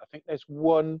 I think there's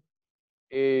one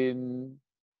in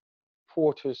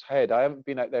Porter's Head. I haven't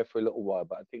been out there for a little while,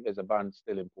 but I think there's a band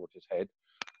still in Porter's Head.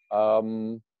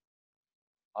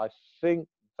 I think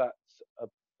that's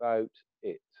about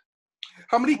it.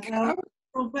 How many?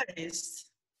 Based?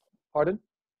 Pardon?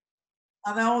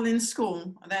 Are they all in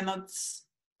school? Are they not?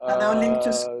 Are they all linked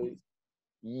to school?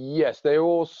 Yes, they're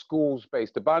all schools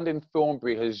based. The band in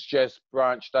Thornbury has just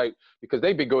branched out because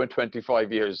they've been going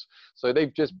 25 years. So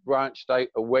they've just branched out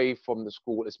away from the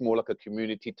school. It's more like a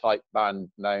community type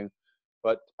band now.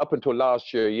 But up until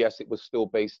last year, yes, it was still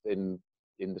based in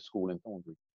the school in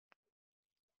Thornbury.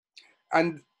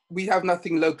 And we have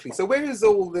nothing locally. So where is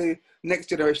all the next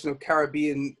generation of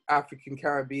Caribbean, African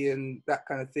Caribbean, that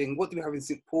kind of thing? What do we have in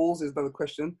St. Paul's is another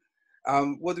question.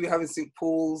 What do we have in St.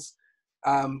 Paul's?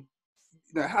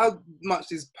 You know, how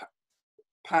much is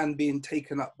pan being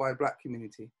taken up by Black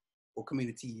community, or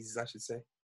communities, I should say?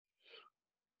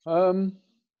 Well,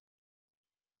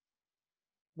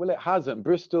 it hasn't.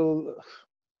 Bristol.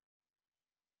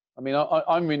 I mean,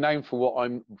 I'm renowned for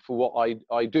what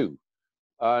I do,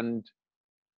 and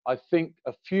I think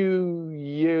a few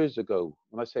years ago,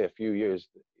 when I say a few years,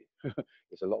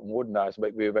 it's a lot more than that. It's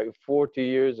maybe about 40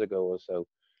 years ago or so.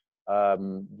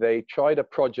 They tried a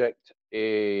project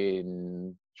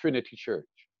in Trinity Church.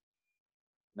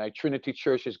 Now, Trinity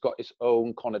Church has got its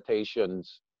own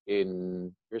connotations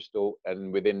in Bristol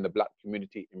and within the Black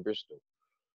community in Bristol.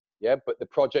 Yeah, but the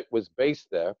project was based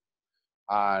there,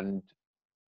 and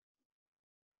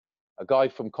a guy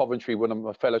from Coventry, one of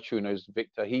my fellow tuners,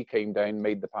 Victor, he came down,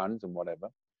 made the pans and whatever.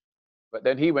 But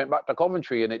then he went back to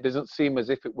Coventry, and it doesn't seem as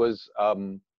if it was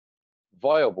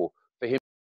viable for him.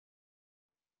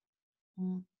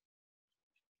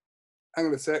 Hang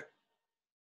on a sec.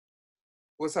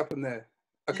 What's happened there?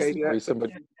 Okay, yeah.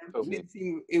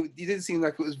 It didn't seem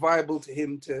like it was viable to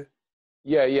him to.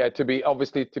 Yeah, to be up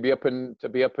and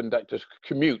down, to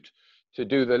commute to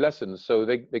do the lessons. So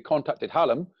they contacted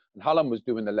Hallam, and Hallam was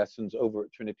doing the lessons over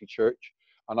at Trinity Church.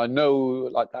 And I know,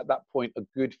 like at that point, a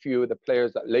good few of the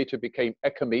players that later became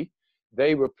ECMI,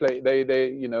 they were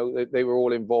they were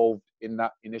all involved in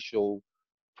that initial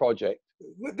project.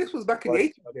 This was back in the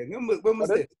 80s. When was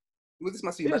this? Well, this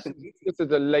must be back in the 80s. This is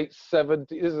the late 70s.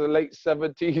 This is the late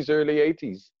 70s, early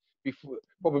 80s.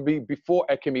 Probably before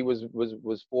ECMI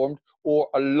was formed, or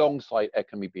alongside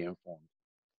ECMI being formed.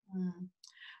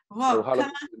 Rob, so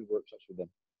workshops with them.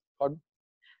 Pardon?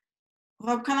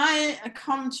 Rob, can I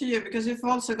come to you, because we've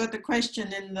also got a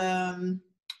question in the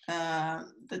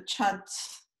chat,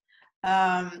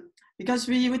 because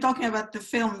we were talking about the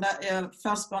film that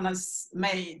Firstborn has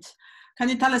made. Can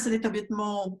you tell us a little bit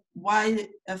more why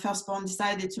Firstborn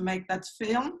decided to make that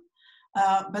film?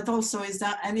 But also, is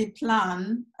there any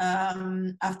plan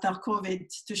after COVID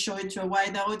to show it to a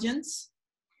wider audience?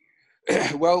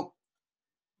 Well,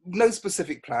 no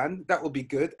specific plan. That would be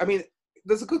good. I mean,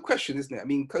 there's a good question, isn't it? I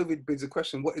mean, COVID brings a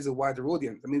question, what is a wider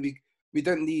audience? I mean, we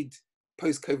don't need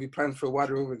post-COVID plans for a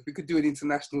wider audience. We could do an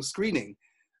international screening.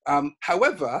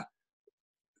 However,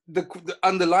 the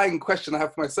underlying question I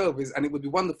have for myself is, and it would be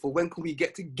wonderful, when can we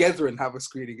get together and have a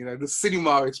screening? You know, the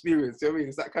cinema experience. You know what I mean?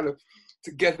 It's that kind of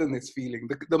togetherness feeling,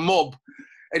 the mob.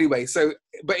 Anyway, so,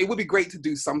 but it would be great to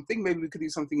do something. Maybe we could do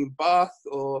something in Bath,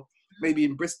 or maybe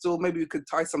in Bristol. Maybe we could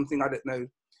tie something, I don't know,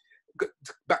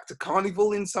 back to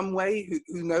Carnival in some way.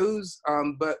 Who knows?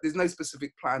 But there's no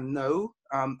specific plan, no.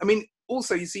 I mean,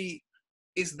 also, you see,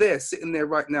 it's there, sitting there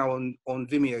right now on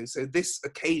Vimeo. So this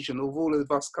occasion of all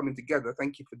of us coming together,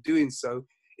 thank you for doing so,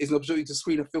 is an opportunity to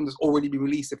screen a film that's already been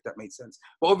released, if that makes sense.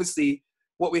 But obviously,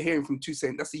 what we're hearing from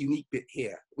Toussaint, that's the unique bit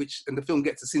here, and the film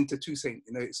gets us into Toussaint,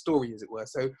 you know, its story, as it were.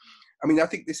 So, I mean, I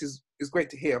think this is great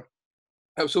to hear.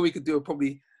 I'm sure we could do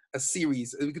probably a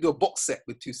series. We could do a box set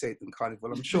with Toussaint and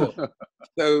Carnival, I'm sure.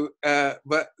 So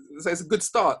it's a good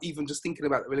start, even just thinking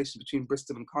about the relationship between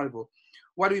Bristol and Carnival.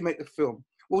 Why do we make the film?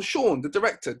 Well, Sean, the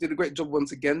director, did a great job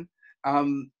once again.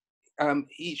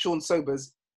 Sean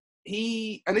Sobers,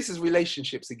 and this is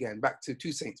relationships again, back to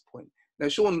Toussaint's point. Now,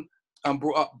 Sean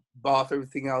brought up Bath,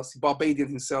 everything else, Barbadian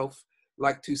himself,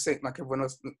 like Toussaint, like everyone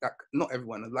else, like, not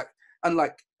everyone,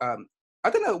 unlike, I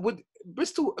don't know, would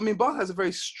Bristol, I mean, Bath has a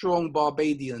very strong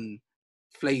Barbadian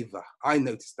flavor. I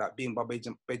noticed that, being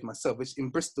Barbadian myself, which in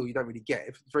Bristol you don't really get.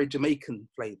 It's very Jamaican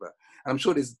flavor. And I'm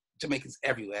sure there's Jamaicans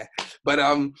everywhere. But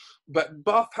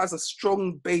Bath has a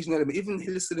strong Bajan element. Even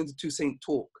listening to Toussaint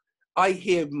talk, I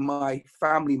hear my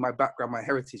family, my background, my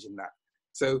heritage in that.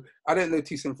 So I don't know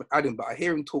Toussaint from Adam, but I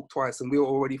hear him talk twice and we were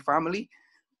already family.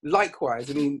 Likewise,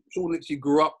 I mean, Sean literally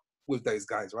grew up with those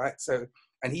guys, right? So,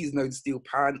 and he's known Steel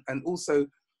Pan. And also,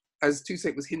 as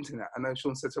Toussaint was hinting at, I know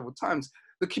Sean said several times,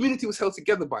 the community was held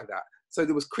together by that. So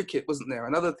there was cricket, wasn't there?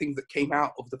 And other things that came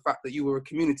out of the fact that you were a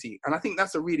community. And I think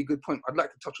that's a really good point I'd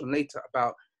like to touch on later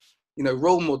about, you know,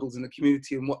 role models in the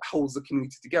community and what holds the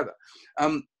community together.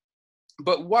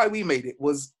 But why we made it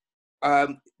was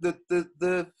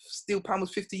the Steel Pan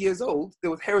was 50 years old.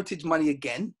 There was heritage money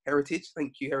again, Heritage,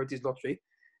 thank you, Heritage Lottery.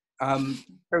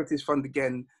 Heritage Fund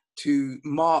again to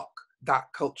mark that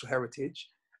cultural heritage.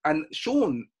 And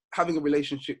Sean having a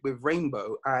relationship with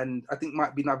Rainbow, and I think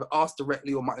might be either asked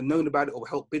directly or might have known about it or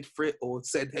helped bid for it or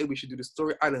said, hey, we should do the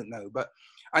story. I don't know. But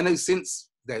I know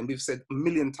since then we've said a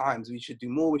million times we should do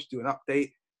more, we should do an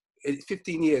update. It's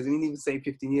 15 years. I mean, even saying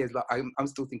 15 years, like I'm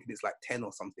still thinking it's like 10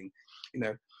 or something, you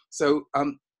know. So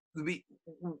the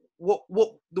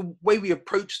way we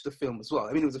approached the film as well,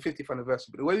 I mean, it was a 50th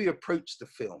anniversary, but the way we approached the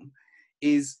film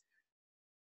is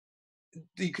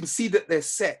you can see that they're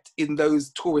set in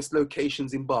those tourist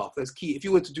locations in Bath. Those key, if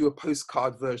you were to do a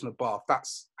postcard version of Bath,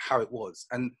 that's how it was.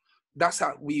 And that's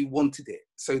how we wanted it,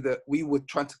 so that we were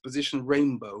trying to position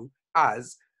Rainbow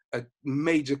as a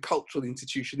major cultural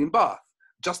institution in Bath,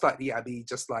 just like the Abbey,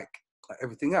 just like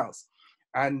everything else.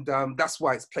 And that's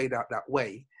why it's played out that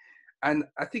way. And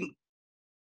I think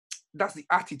that's the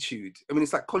attitude. I mean,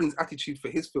 it's like Colin's attitude for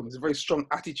his film is a very strong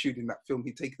attitude in that film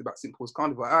he'd taken about St. Paul's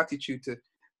Carnival. Our attitude to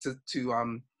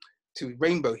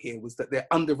Rainbow here was that they're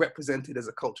underrepresented as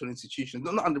a cultural institution.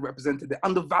 Not underrepresented, they're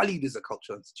undervalued as a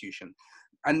cultural institution.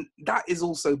 And that is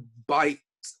also by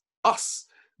us,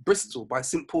 Bristol, by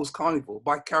St. Paul's Carnival,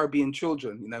 by Caribbean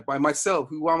Children, you know, by myself,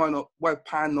 why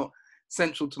Pan not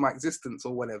central to my existence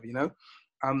or whatever, you know?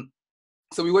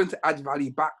 So we wanted to add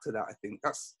value back to that, I think.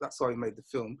 That's why we made the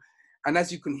film. And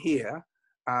as you can hear,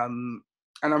 and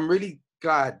I'm really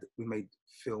glad we made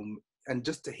the film, and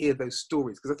just to hear those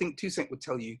stories, because I think Toussaint would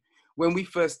tell you, when we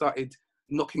first started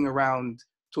knocking around,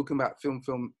 talking about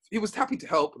film, he was happy to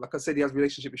help. Like I said, he has a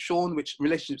relationship with Sean, which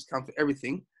relationships count for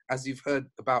everything. as you've heard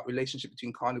about relationship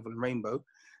between Carnival and Rainbow.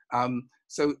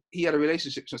 So he had a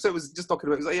relationship. So it was just talking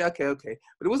about, it was like, yeah, okay.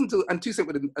 But it wasn't until, and 2 Cent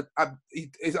would I'm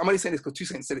only saying this because 2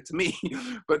 Cent said it to me,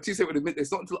 but 2 Cent would admit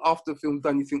it's not until after the film's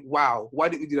done you think, wow, why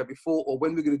didn't we do that before? Or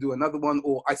when we're going to do another one?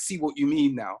 Or I see what you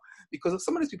mean now. Because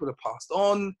some of these people have passed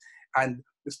on, and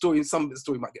the story, some of the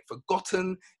story might get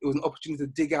forgotten. It was an opportunity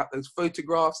to dig out those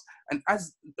photographs. And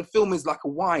as the film is like a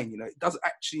wine, it does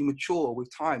actually mature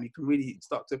with time. You can really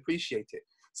start to appreciate it.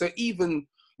 So even,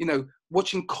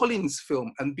 watching Colin's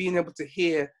film and being able to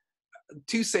hear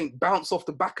 2 Cent bounce off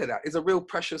the back of that is a real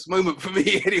precious moment for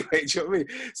me anyway, do you know what I mean?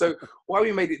 So why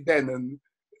we made it then, and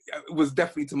it was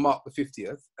definitely to mark the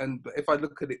 50th. And if I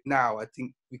look at it now, I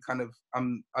think we kind of,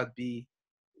 I'd be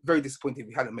very disappointed if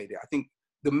we hadn't made it. I think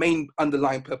the main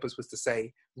underlying purpose was to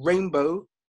say Rainbow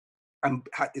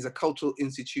is a cultural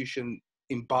institution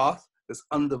in Bath that's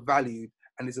undervalued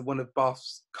and is one of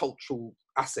Bath's cultural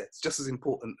assets, just as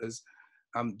important as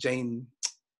Jane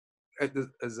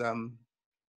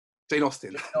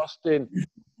Austen.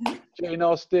 Jane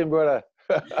Austen, brother.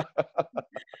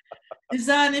 Is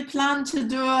there any plan to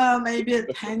do maybe a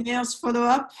 10 years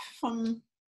follow-up from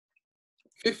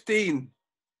 15?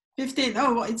 15.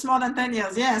 Oh, it's more than 10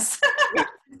 years. Yes.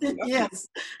 15 years.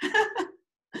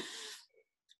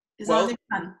 Is there any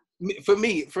plan? For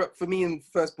me and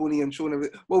First Bonnie and Sean,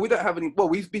 well, we don't have any. Well,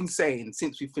 we've been saying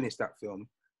since we finished that film,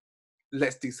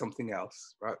 let's do something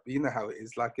else, right? But you know how it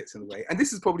is, life gets in the way. And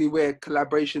this is probably where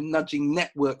collaboration, nudging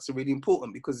networks are really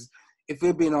important, because if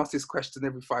we're being asked this question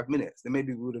every 5 minutes, then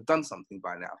maybe we would have done something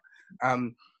by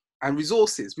now. And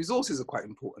resources are quite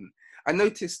important. I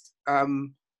noticed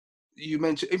you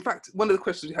mentioned, in fact, one of the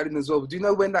questions we had in as well, do you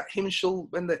know when that Himshall,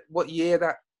 what year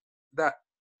that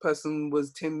person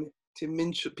was Peter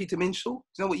Minshall? Do you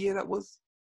know what year that was?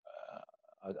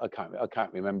 I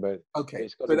can't remember. Okay,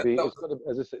 it's got to be.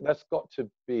 As I said, that's got to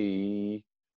be.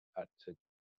 I had to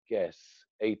guess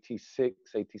 86,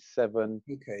 87.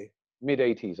 Okay. Mid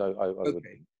 80s. I okay. would.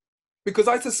 Because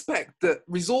I suspect that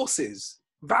resources,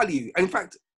 value, and in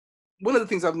fact, one of the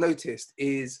things I've noticed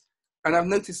is, and I've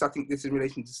noticed, I think this in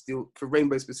relation to Steel, for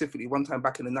Rainbow specifically, one time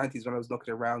back in the 90s when I was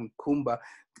knocking around Kumba,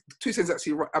 2 Cent's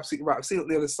actually absolutely right. I've seen it on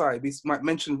the other side. We might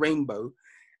mention Rainbow.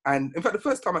 And in fact, the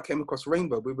first time I came across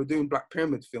Rainbow, we were doing Black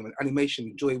Pyramid film and animation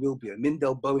with Joy Wilby, and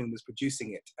Mindell Bowen was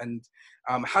producing it. And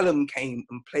Hallam came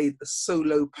and played a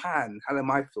solo pan, Hallam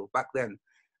Eiffel, back then,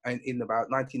 and in about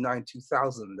 1999,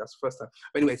 2000. That's the first time.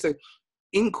 But anyway, so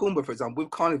in Kumba, for example,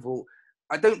 with Carnival,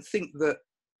 I don't think that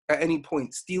at any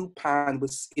point Steel Pan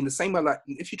was in the same way. Like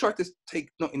if you tried to take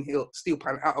Notting Hill, Steel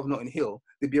Pan out of Notting Hill,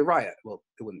 there'd be a riot. Well,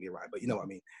 there wouldn't be a riot, but you know what I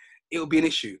mean. It would be an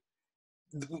issue.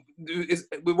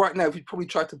 Right now, if you probably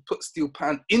try to put Steel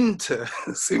Pan into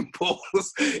St.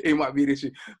 Paul's, it might be an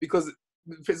issue. Because,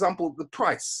 for example, the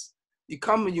price. You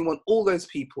come and you want all those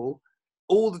people,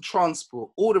 all the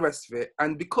transport, all the rest of it.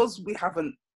 And because we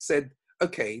haven't said,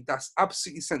 okay, that's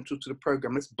absolutely central to the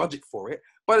program, let's budget for it.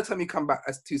 By the time you come back,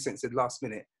 as 2 Cents said last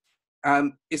minute,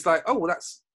 it's like, oh, well,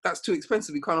 that's too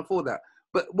expensive. We can't afford that.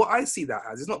 But what I see that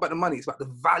as, it's not about the money, it's about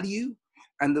the value.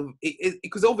 And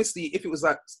because obviously, if it was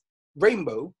like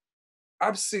Rainbow,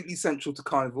 absolutely central to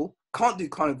Carnival, can't do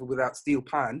Carnival without Steel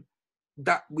Pan,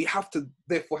 that we have to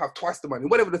therefore have twice the money.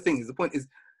 Whatever the thing is, the point is,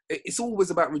 it's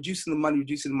always about reducing the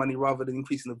money rather than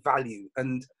increasing the value.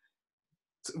 And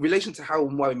in relation to how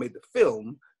and why we made the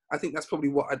film, I think that's probably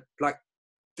what I'd like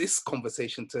this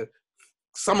conversation to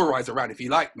summarize around, if you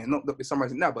like, man, not that we're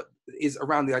summarizing now, but is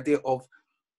around the idea of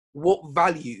what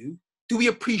value, do we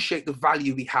appreciate the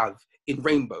value we have in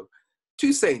Rainbow?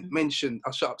 2 Cent mentioned,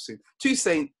 I'll shut up soon, 2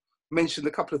 Cent mentioned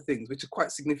a couple of things which are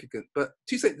quite significant, but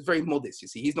 2 Cent is very modest, you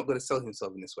see, he's not going to sell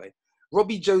himself in this way.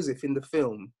 Robbie Joseph in the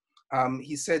film,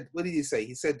 he said, what did he say?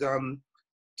 He said,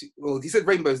 he said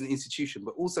Rainbow is an institution,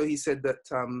 but also he said that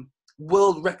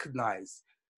world recognized.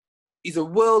 He's a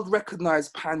world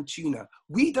recognized pan tuner.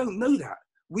 We don't know that.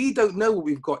 We don't know what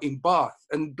we've got in Bath,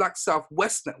 and Black South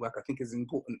West Network, I think, is an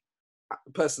important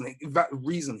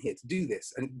reason here to do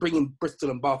this and bringing Bristol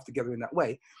and Bath together in that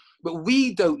way. But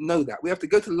we don't know that. We have to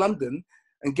go to London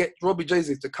and get Robbie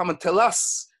Joseph to come and tell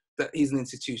us that he's an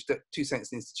institution, that 2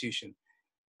 Cents an institution.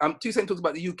 2 Cents talks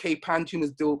about the UK Pan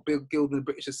Tuners Guild and the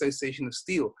British Association of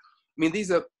Steel. I mean, these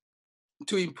are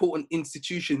two important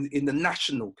institutions in the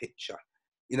national picture,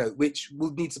 which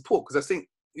will need support, because I think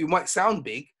it might sound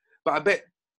big, but I bet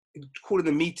calling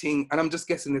a meeting, and I'm just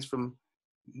guessing this from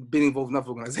being involved in other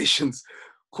organizations,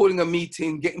 calling a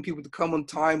meeting, getting people to come on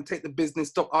time, take the business,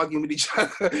 stop arguing with each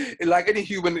other, like any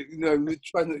human,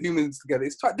 trying to humans together,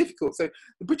 it's quite difficult. So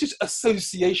the British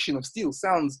Association of Steel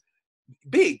sounds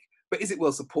big, but is it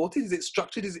well supported? Is it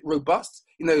structured? Is it robust?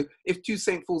 You know, if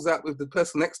Toussaint falls out with the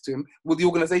person next to him, will the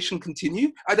organization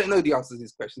continue? I don't know the answers to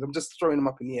these questions. I'm just throwing them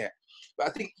up in the air. But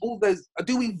I think all those,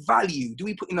 do we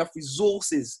put enough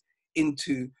resources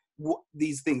into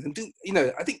these things? And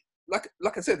I think,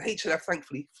 like I said, HLF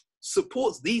thankfully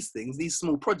supports these things, these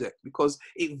small projects, because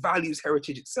it values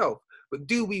heritage itself. But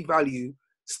do we value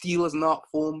steel as an art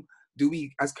form? Do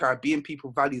we, as Caribbean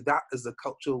people, value that as a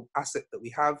cultural asset that we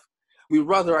have? We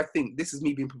rather, I think, this is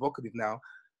me being provocative now,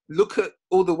 look at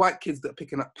all the white kids that are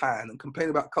picking up pan and complain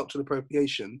about cultural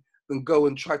appropriation than go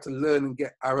and try to learn and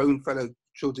get our own fellow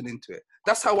children into it.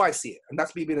 That's how I see it. And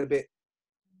that's me being a bit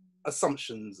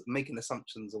making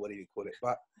assumptions or whatever you call it.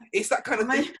 But it's that kind of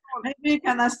thing. Maybe you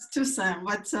can ask Toussaint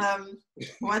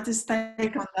what is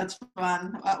take on that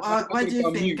one? What do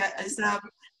you think?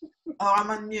 I'm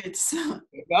on mute. So.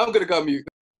 Now I'm going to go on mute.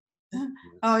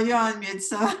 Oh, you're on mute.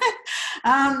 So,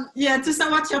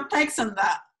 Toussaint, what's your takes on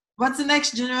that? What's the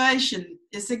next generation?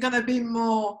 Is it going to be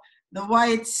more the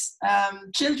white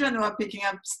children who are picking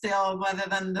up steel rather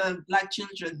than the black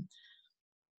children?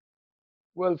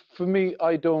 Well, for me,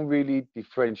 I don't really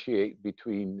differentiate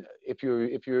between if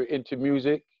you're into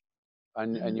music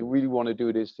and you really want to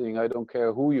do this thing. I don't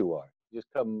care who you are. Just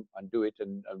come and do it,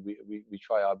 and we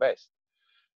try our best.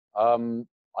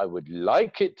 I would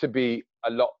like it to be a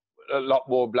lot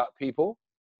more black people.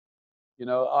 You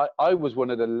know, I was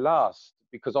one of the last,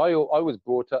 because I was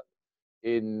brought up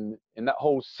in that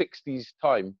whole 60s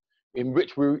time, in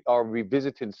which we are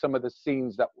revisiting some of the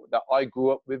scenes that I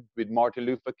grew up with Martin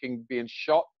Luther King being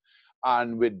shot,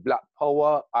 and with black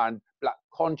power and black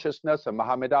consciousness, and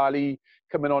Muhammad Ali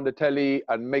coming on the telly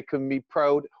and making me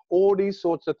proud. All these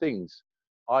sorts of things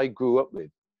I grew up with.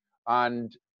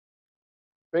 And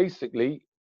basically,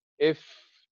 if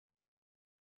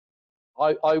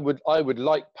I would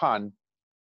like pan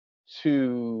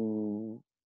to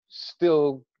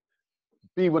still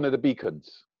be one of the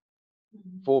beacons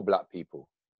for black people.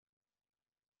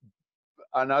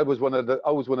 And I was one of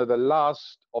the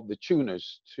last of the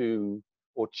tutors to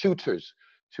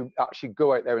actually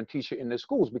go out there and teach it in the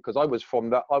schools, because I was from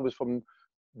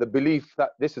the belief that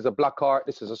this is a black art,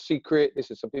 this is a secret,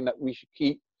 this is something that we should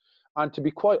keep. And to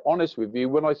be quite honest with you,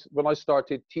 when I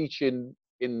started teaching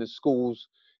in the schools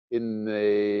in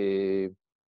the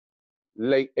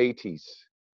late 80s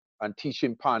and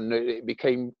teaching pan, it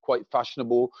became quite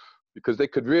fashionable, because they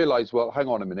could realize, well, hang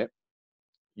on a minute,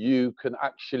 you've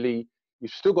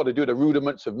still got to do the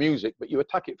rudiments of music, but you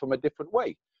attack it from a different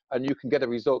way, and you can get a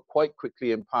result quite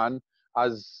quickly in pan,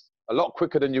 as a lot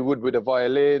quicker than you would with a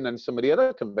violin and some of the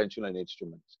other conventional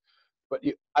instruments. But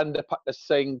you end up at the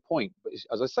same point. But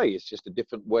as I say, it's just a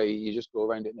different way. You just go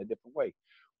around it in a different way.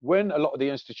 When a lot of the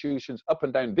institutions up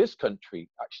and down this country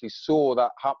actually saw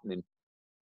that happening,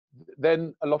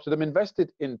 then a lot of them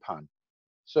invested in pan.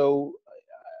 So,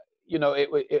 you know, it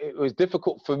was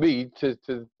difficult for me to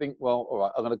think, well, all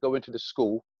right, I'm going to go into the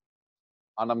school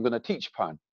and I'm going to teach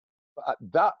pan. But at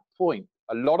that point,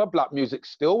 a lot of black music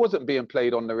still wasn't being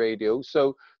played on the radio.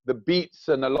 So the beats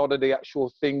and a lot of the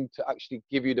actual thing to actually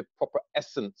give you the proper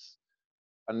essence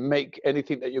and make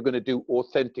anything that you're going to do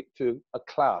authentic to a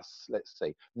class, let's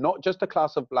say. Not just a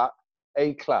class of black,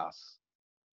 a class.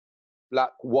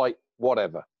 Black, white,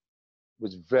 whatever.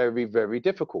 Was very, very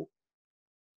difficult.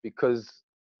 Because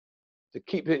to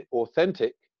keep it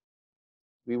authentic,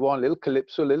 we want a little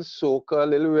calypso, a little soca, a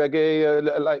little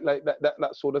reggae, like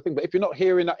that sort of thing. But if you're not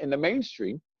hearing that in the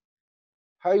mainstream,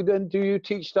 how then do you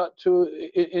teach that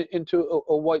into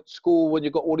a white school when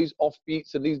you've got all these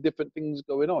offbeats and these different things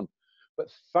going on? But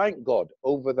thank God,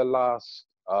 over the last,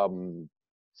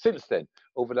 since then,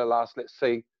 over the last, let's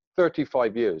say,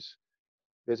 35 years,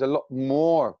 there's a lot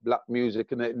more black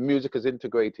music, and the music is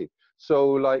integrated. So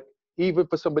like, even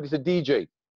for somebody to DJ,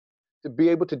 to be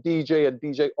able to DJ and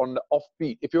DJ on the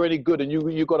offbeat, if you're any good and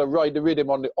you got to ride the rhythm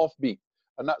on the offbeat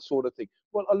and that sort of thing.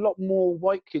 Well, a lot more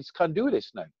white kids can do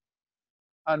this now.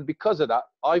 And because of that,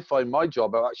 I find my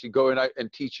job of actually going out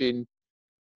and teaching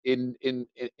in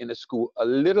a school a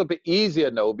little bit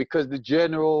easier now, because the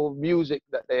general music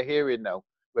that they're hearing now,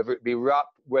 whether it be rap,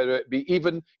 whether it be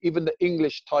even the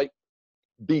English type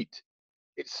beat,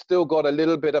 it's still got a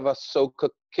little bit of a soca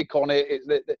kick on it.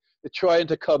 They're trying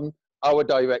to come our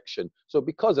direction. So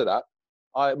because of that,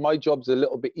 my job's a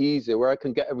little bit easier, where I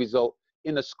can get a result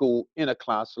in a school, in a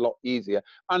class, a lot easier.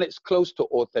 And it's close to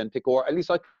authentic, or at least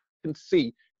I can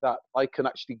see that I can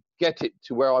actually get it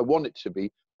to where I want it to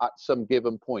be at some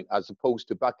given point, as opposed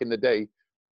to back in the day,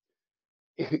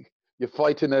 you're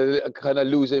fighting a kind of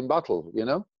losing battle, you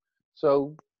know?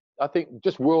 So I think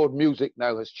just world music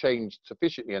now has changed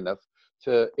sufficiently enough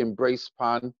to embrace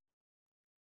pan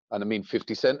And I mean,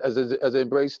 50 Cent has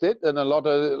embraced it, and a lot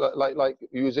of like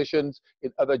musicians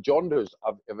in other genres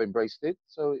have embraced it.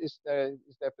 So it's there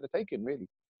for the taking, really.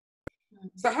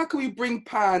 So how can we bring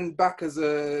Pan back as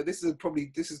a? This is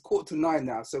 8:45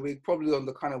 now, so we're probably on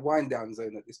the kind of wind down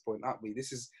zone at this point, aren't we?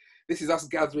 This is us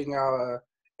gathering our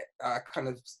kind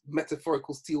of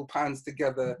metaphorical steel pans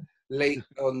together late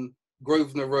on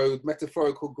Grosvenor Road,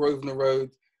 metaphorical Grosvenor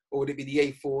Road, or would it be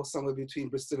the A4, somewhere between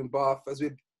Bristol and Bath, as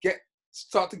we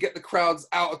start to get the crowds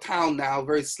out of town now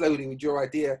very slowly with your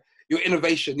idea, your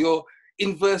innovation, your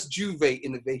inverse Juve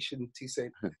innovation,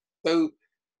 Toussaint. So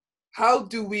how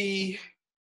do we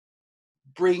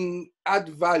add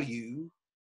value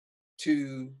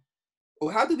to,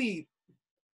 or how do we,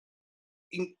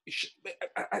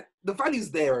 the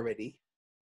value's there already.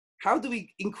 How do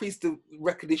we increase the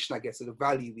recognition, I guess, of the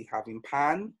value we have in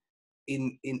Pan,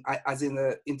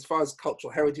 as far as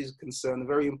cultural heritage is concerned, a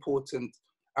very important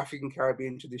African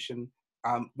Caribbean tradition,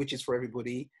 which is for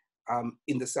everybody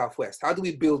in the Southwest. How do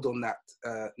we build on that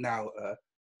now?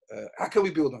 How can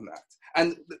we build on that?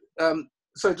 And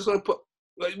so I just want to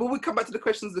we'll come back to the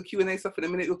questions, the Q&A stuff in a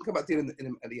minute. We'll come back to it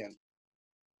at the end.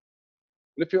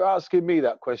 If you're asking me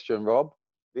that question, Rob,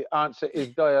 the answer is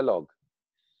dialogue,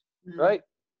 right?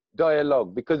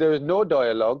 Dialogue, because there is no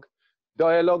dialogue.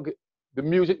 Dialogue, the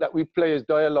music that we play is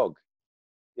dialogue.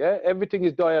 Yeah, everything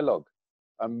is dialogue.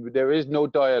 There is no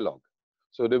dialogue.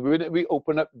 So the minute we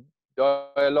open up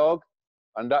dialogue,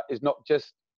 and that is not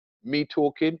just me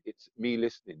talking, it's me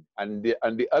listening, and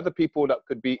the other people that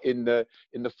could be in the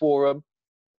forum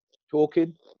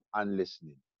talking and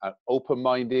listening and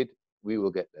open-minded, we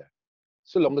will get there.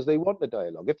 So long as they want the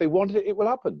dialogue. If they want it, it will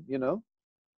happen, you know.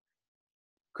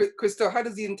 Christo, how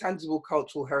does the intangible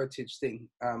cultural heritage thing,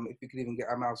 if we could even get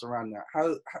our mouths around that,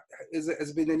 has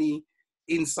there been any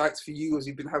insights for you as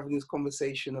you've been having this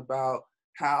conversation about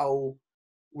how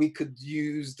we could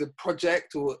use the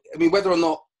project, or, I mean, whether or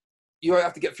not you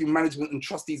have to get through management and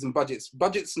trustees and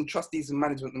budgets and trustees and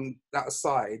management, and that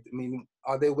aside, I mean,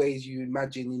 are there ways you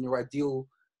imagine in your ideal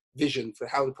vision for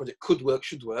how the project could work,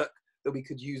 should work, that we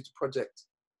could use the project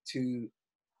to?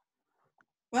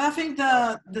 Well, I think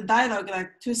the dialogue,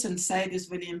 like Toussaint said,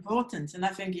 is really important. And I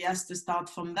think he has to start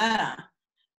from there.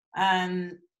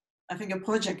 And I think a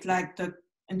project like the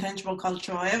Intangible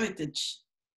Cultural Heritage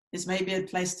is maybe a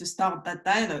place to start that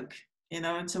dialogue. You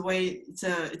know, it's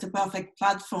a perfect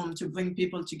platform to bring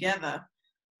people together,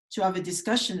 to have a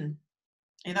discussion.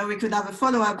 You know, we could have a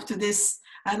follow-up to this.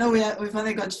 I know we've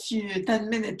only got 10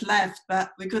 minutes left,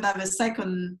 but we could have a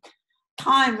second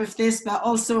time with this, but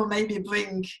also maybe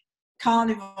bring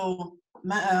Carnival,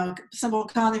 several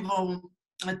Carnival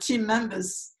team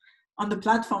members on the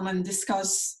platform and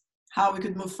discuss how we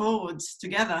could move forward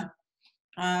together.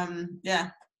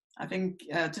 Yeah, I think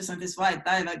Toussaint is right.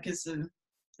 Dialogue is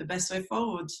the best way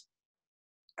forward.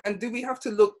 And do we have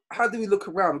to look? How do we look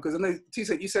around? Because I know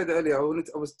Toussaint, you said earlier.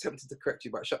 I was tempted to correct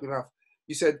you, but I shut my mouth.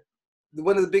 You said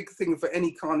one of the big things for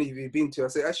any carnival you've been to, I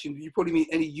said, actually, you probably mean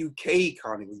any UK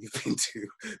carnival you've been to,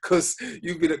 because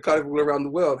you've been at carnival around the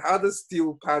world. How does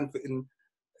steel pan fit in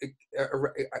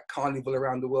a carnival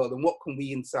around the world, and what can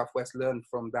we in Southwest learn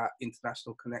from that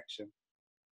international connection?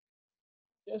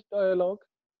 Yes, dialogue.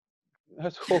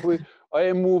 That's what I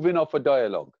am moving off a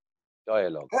dialogue.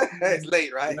 It's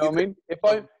late, right? You know what I mean?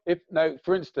 If now,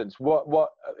 for instance, what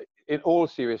in all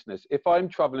seriousness, if I'm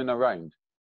traveling around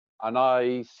and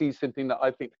I see something that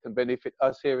I think can benefit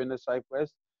us here in the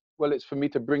Southwest, well, it's for me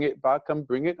to bring it back and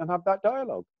have that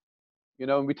dialogue, you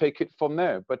know, and we take it from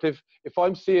there. But if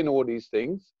I'm seeing all these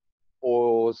things,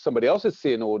 or somebody else is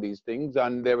seeing all these things,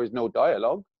 and there is no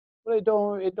dialogue, well,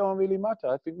 it don't really matter.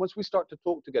 I think once we start to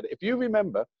talk together, if you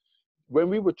remember when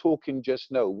we were talking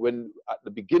just now, when at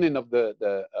the beginning of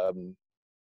the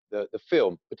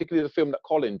film, particularly the film that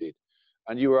Colin did,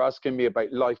 and you were asking me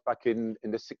about life back in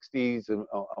the 60s and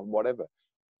whatever.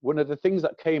 One of the things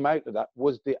that came out of that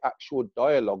was the actual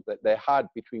dialogue that they had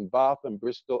between Bath and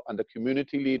Bristol, and the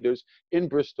community leaders in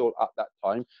Bristol at that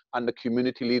time and the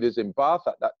community leaders in Bath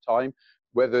at that time,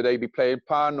 whether they be playing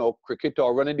pan or cricket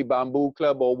or running the bamboo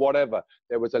club or whatever.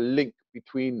 There was a link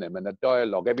between them and a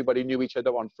dialogue. Everybody knew each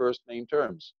other on first name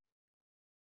terms,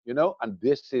 you know, and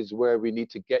this is where we need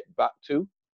to get back to.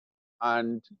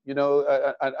 And, you know,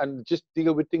 and just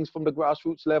deal with things from the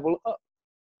grassroots level up.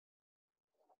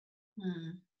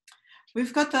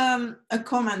 We've got a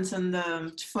comment and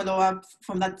to follow up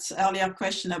from that earlier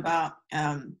question about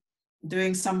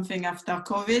doing something after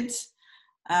COVID.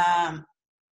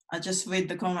 I just read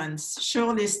the comments.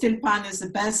 Surely steel pan is the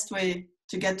best way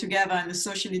to get together and a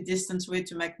socially distanced way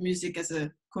to make music as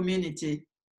a community.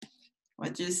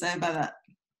 What do you say about that?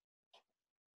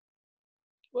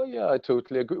 Well, yeah, I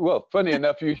totally agree. Well, funny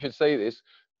enough, you should say this.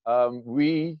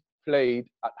 We played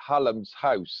at Hallam's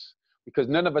house because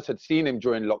none of us had seen him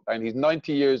during lockdown. He's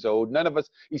 90 years old. None of us,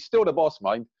 he's still the boss,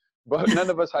 mind, but none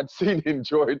of us had seen him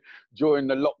during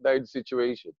the lockdown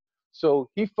situation. So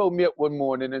he phoned me up one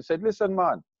morning and said, listen,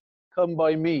 man, come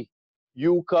by me.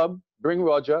 You come, bring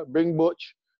Roger, bring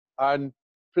Butch, and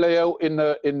play out in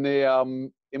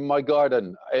my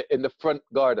garden, in the front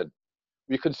garden.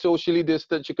 We can socially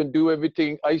distance. You can do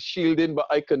everything. I shielding, but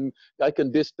I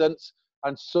can distance.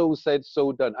 And so said,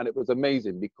 so done. And it was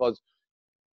amazing because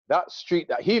that street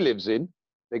that he lives in,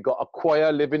 they got a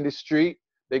choir live in the street.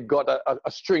 They got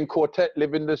a string quartet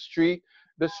live in the street.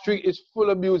 The street is full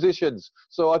of musicians.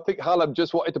 So I think Hallam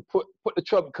just wanted to put the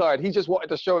trump card. He just wanted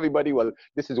to show everybody, well,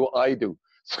 this is what I do.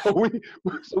 So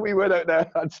we went out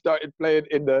there and started playing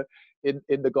in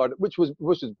the garden, which was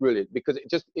brilliant because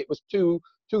it was two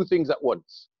things at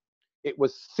once. It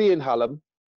was seeing Hallam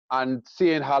and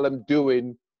seeing Hallam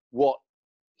doing what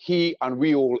he and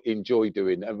we all enjoy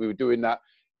doing, and we were doing that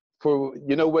for,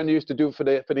 you know, when you used to do for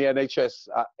the NHS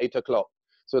at 8 o'clock.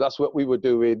 So that's what we were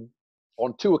doing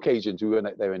on 2 occasions. We went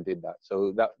out there and did that.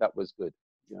 So that was good.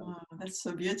 You know? Oh, that's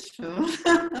so beautiful.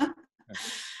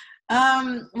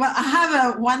 Well, I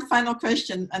have one final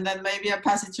question, and then maybe I'll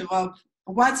pass it to Rob.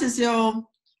 What's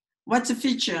a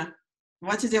feature?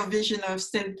 What is your vision of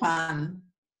Steel Pan?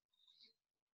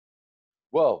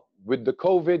 Well, with the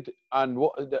COVID and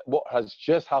what has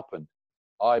just happened,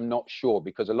 I'm not sure,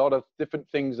 because a lot of different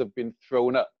things have been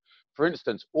thrown up. For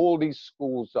instance, all these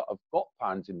schools that have got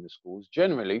pans in the schools,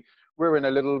 generally, we're in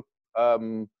a little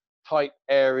tight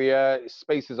area,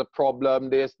 space is a problem,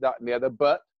 this, that, and the other,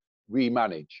 but we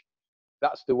manage.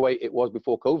 That's the way it was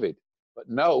before COVID. But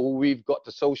now we've got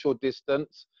to social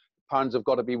distance. Pans have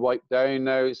got to be wiped down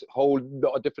now. It's a whole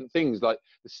lot of different things, like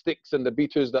the sticks and the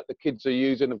beaters that the kids are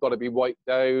using have got to be wiped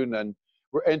down. And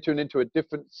we're entering into a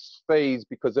different phase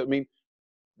because, I mean,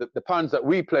 the pans that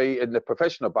we play in the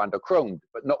professional band are chromed,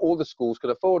 but not all the schools can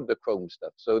afford the chrome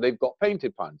stuff. So they've got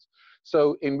painted pans.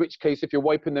 So in which case, if you're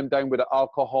wiping them down with an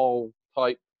alcohol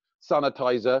type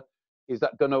sanitizer, is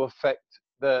that going to affect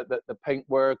the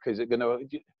paintwork? Is it going to,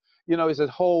 you know, there's a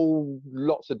whole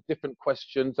lots of different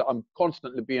questions that I'm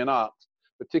constantly being asked,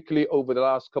 particularly over the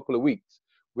last couple of weeks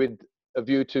with a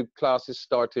view to classes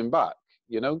starting back,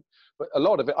 you know. But a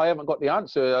lot of it, I haven't got the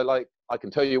answer. Like, I can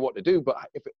tell you what to do, but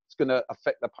if it's going to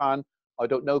affect the pan, I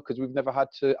don't know, because we've never had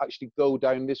to actually go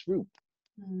down this route.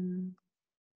 Mm.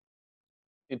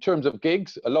 In terms of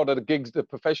gigs, a lot of the gigs, the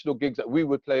professional gigs that we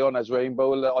would play on as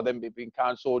Rainbow, a lot of them being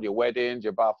cancelled, your weddings,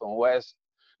 your Bath and West,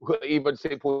 even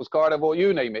St. Paul's Carnival,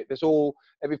 you name it.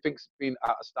 Everything's been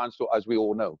at a standstill, as we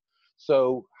all know.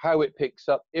 So how it picks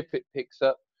up, if it picks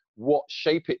up, what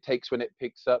shape it takes when it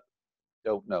picks up,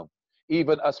 don't know.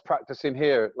 Even us practicing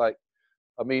here, like,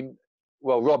 I mean,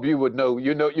 well, Rob, you would know,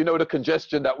 you know the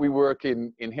congestion that we work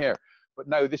in here. But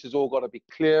now this has all got to be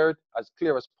cleared, as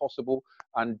clear as possible,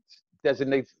 and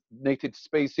designated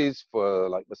spaces for,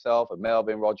 like, myself and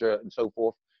Melvin, Roger, and so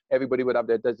forth. Everybody would have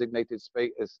their designated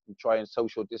space and try and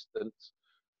social distance.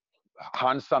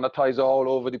 Hand sanitizer all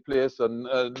over the place, and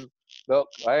look,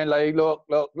 I ain't like, look.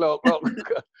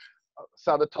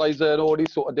 Sanitizer and all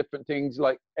these sort of different things,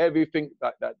 like everything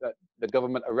that the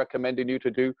government are recommending you to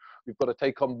do, we've got to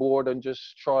take on board and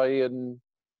just try and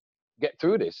get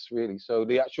through this, really. So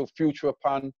the actual future of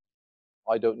pan,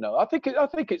 I don't know. I think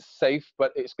it's safe,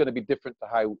 but it's going to be different to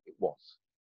how it was.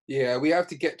 Yeah, we have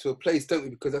to get to a place, don't we?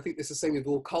 Because I think it's the same with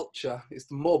all culture. It's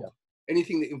the mob. Yeah.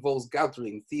 Anything that involves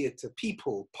gathering, theatre,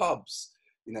 people, pubs,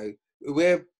 you know,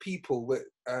 where people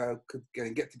could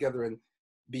get together and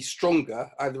be stronger,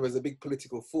 either as a big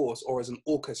political force or as an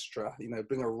orchestra, you know,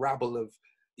 bring a rabble of,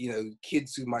 you know,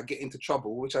 kids who might get into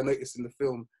trouble, which I noticed in the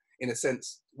film, in a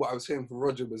sense. What I was hearing from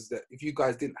Roger was that if you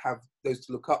guys didn't have those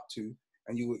to look up to,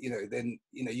 and you were, you know, then,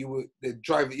 you know, you were the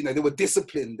driver, you know, they were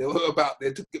disciplined,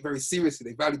 they took it very seriously,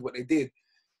 they valued what they did.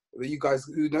 But you guys,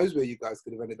 who knows where you guys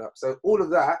could have ended up. So all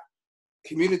of that,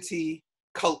 community,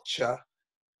 culture,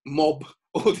 mob,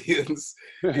 audience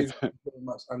is very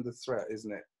much under threat,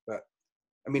 isn't it? But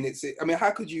I mean, how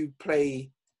could you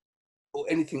play or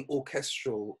anything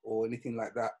orchestral or anything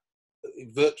like that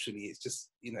virtually? It's just,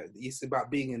 you know, it's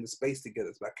about being in the space together.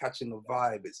 It's about catching the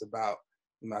vibe. It's about,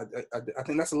 you know, I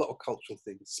think that's a lot of cultural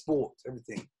things, sport,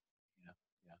 everything.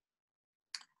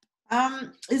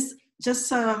 It's just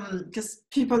because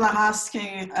people are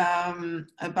asking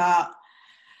about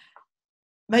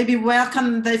maybe where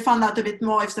can they find out a bit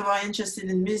more if they were interested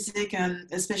in music, and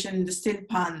especially in the steel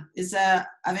pan.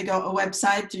 Have you got a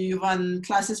website? Do you run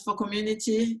classes for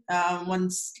community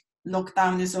once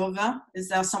lockdown is over? Is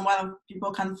there somewhere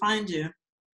people can find you?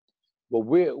 Well,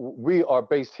 we are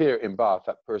based here in Bath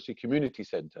at Percy Community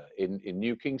Centre in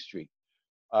New King Street.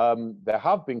 There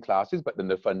have been classes, but then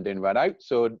the funding ran out,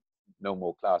 so no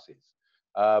more classes.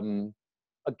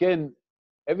 Again,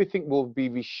 everything will be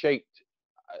reshaped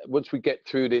once we get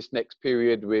through this next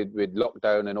period with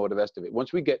lockdown and all the rest of it.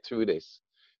 Once we get through this,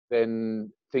 then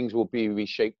things will be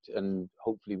reshaped, and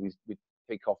hopefully we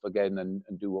take off again and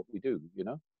do what we do, you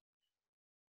know.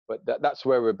 But that's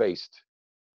where we're based.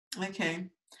 Okay.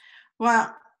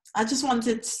 Well, I just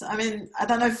wanted, I mean, I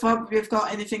don't know if we've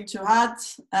got anything to add,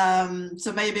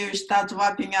 so maybe we start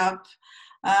wrapping up.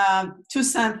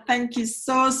 Toussaint, thank you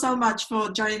so much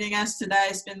for joining us today.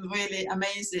 It's been really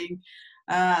amazing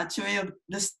to hear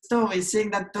the story. Seeing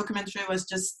that documentary was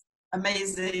just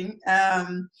amazing.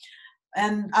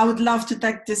 And I would love to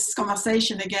take this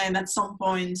conversation again at some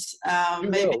point.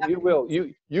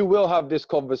 You will have this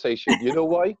conversation. You know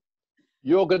why?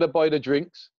 You're going to buy the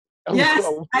drinks. Yes,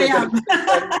 I am.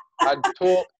 I'd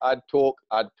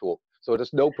talk. So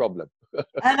there's no problem.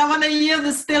 And I want to hear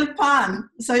the steel pan.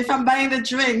 So if I'm buying the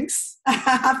drinks, I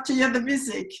have to hear the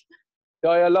music.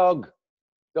 Dialogue.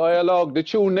 The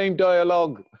tune named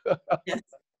Dialogue. Yes.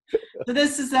 So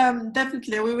this is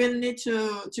definitely, we will need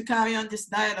to carry on this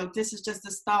dialogue. This is just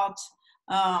the start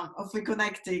of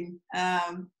reconnecting.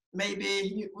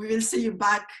 Maybe we will see you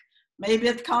back, maybe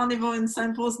at Carnival in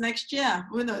St. Paul's next year.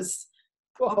 Who knows?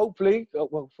 Well, hopefully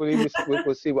we'll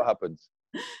see what happens.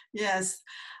 Yes.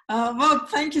 Rob,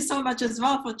 thank you so much as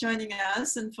well for joining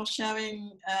us and for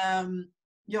sharing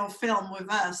your film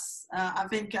with us. I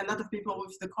think a lot of people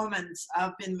with the comments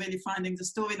have been really finding the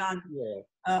storyline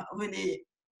really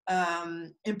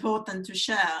important to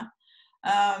share.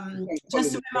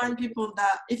 Just to remind people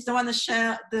that if they want to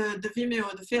share the Vimeo,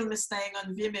 the film is staying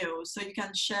on Vimeo, so you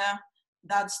can share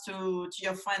that to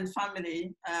your friend,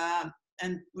 family,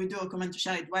 and we do recommend to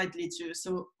share it widely too,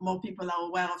 so more people are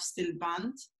aware of Steel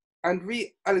Band. And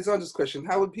Alexandra's question,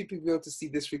 how would people be able to see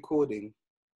this recording?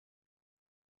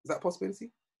 Is that a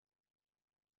possibility?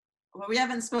 Well, we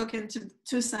haven't spoken to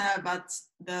Toussaint about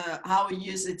how we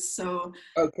use it, so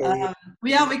okay.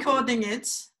 We are recording it,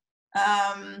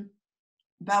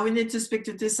 but we need to speak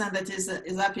to Toussaint that is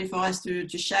happy for us to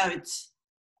share it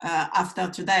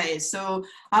after today. So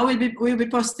we'll be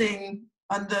posting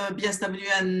on the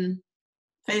BSWN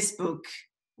Facebook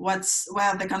where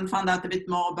they can find out a bit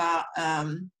more about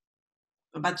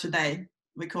today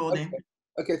recording.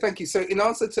 Okay, thank you. So in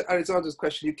answer to Alexandra's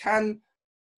question, you can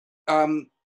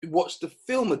watch the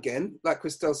film again, like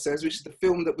Christelle says, which is the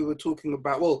film that we were talking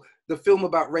about. Well, the film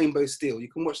about Rainbow Steel. You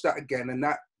can watch that again, and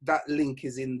that link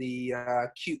is in the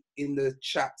in the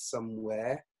chat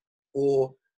somewhere,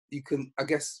 or you can, I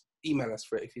guess, email us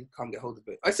for it if you can't get hold of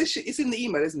it. I say it's in the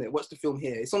email, isn't it? Watch the film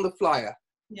here. It's on the flyer.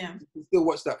 Yeah. You can still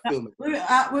watch that film. We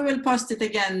will post it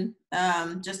again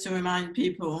just to remind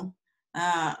people,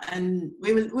 and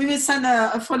we will send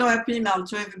a follow-up email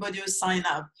to everybody who sign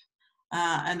up,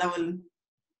 and I will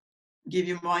give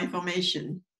you more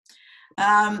information.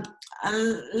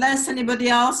 Unless anybody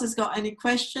else has got any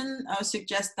question, I would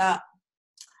suggest that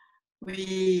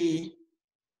we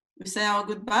say our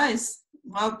goodbyes.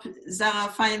 Rob, is there a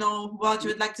final word you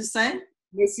would like to say?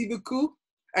 Merci beaucoup.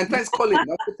 And thanks, Colin. I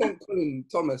have to thank Colin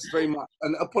Thomas very much,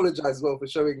 and apologise as well for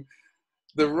showing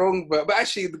the wrong version. But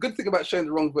actually, the good thing about showing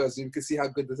the wrong version, you can see how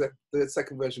good the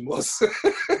second version was.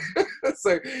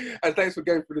 So, and thanks for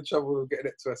going through the trouble of getting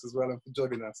it to us as well, and for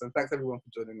joining us. And thanks everyone for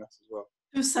joining us as well.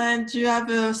 Toussaint, do you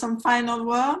have some final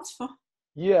words?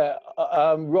 Yeah,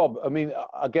 Rob. I mean,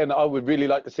 again, I would really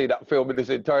like to see that film in its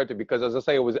entirety because, as I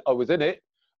say, I was in it,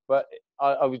 but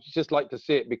I would just like to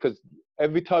see it because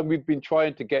every time we've been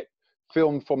trying to get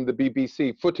film from the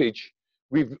BBC footage,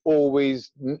 we've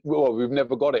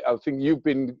never got it. I think you've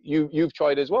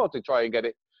tried as well to try and get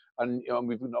it, and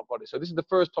we've not got it. So this is the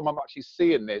first time I'm actually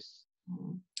seeing this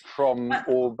from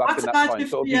all back in that time.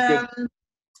 So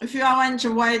if you arrange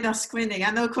a wider screening, I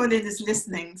know Colin is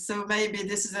listening, so maybe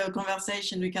this is a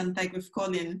conversation we can take with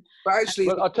Colin. But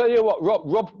actually, I'll tell you what,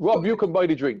 Rob, you can buy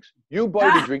the drinks. You buy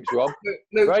the drinks, Rob.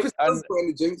 No, right? Chris does buy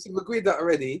the drinks. We've agreed that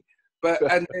already. But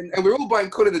and we're all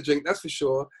buying Colin a drink, that's for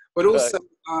sure. But also,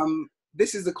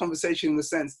 this is the conversation in the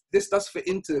sense this does fit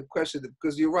into the question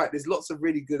because you're right. There's lots of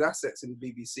really good assets in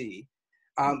the BBC,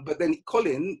 but then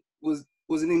Colin was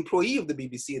an employee of the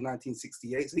BBC in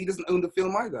 1968, so he doesn't own the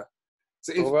film either.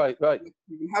 So right,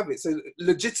 we can have it. So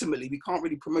legitimately, we can't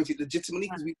really promote it legitimately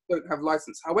because we don't have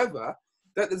license. However,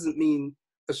 that doesn't mean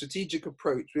a strategic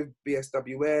approach with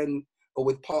BSWN or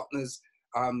with partners.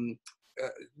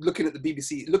 Looking at the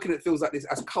BBC, looking at films like this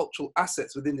as cultural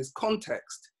assets within this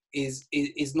context is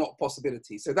not a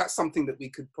possibility. So that's something that we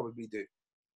could probably do.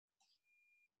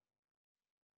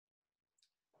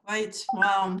 Great.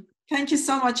 Wow. Thank you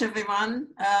so much, everyone.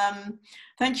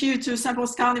 Thank you to St.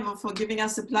 Paul's Carnival for giving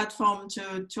us a platform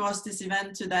to host this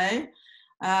event today.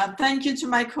 Thank you to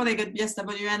my colleague at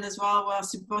BSWN as well, who are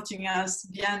supporting us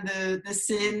behind the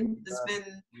scene.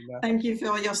 Thank you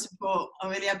for your support. I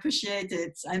really appreciate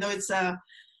it. I know it's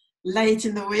late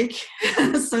in the week,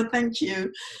 so thank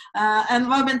you. And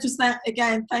Robin,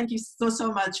 again, thank you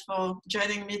so much for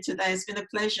joining me today. It's been a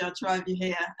pleasure to have you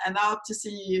here, and I hope to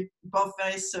see you both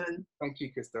very soon. Thank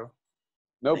you, Christelle.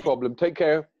 No problem. Take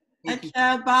care. Take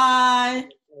care. Bye.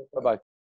 Bye-bye.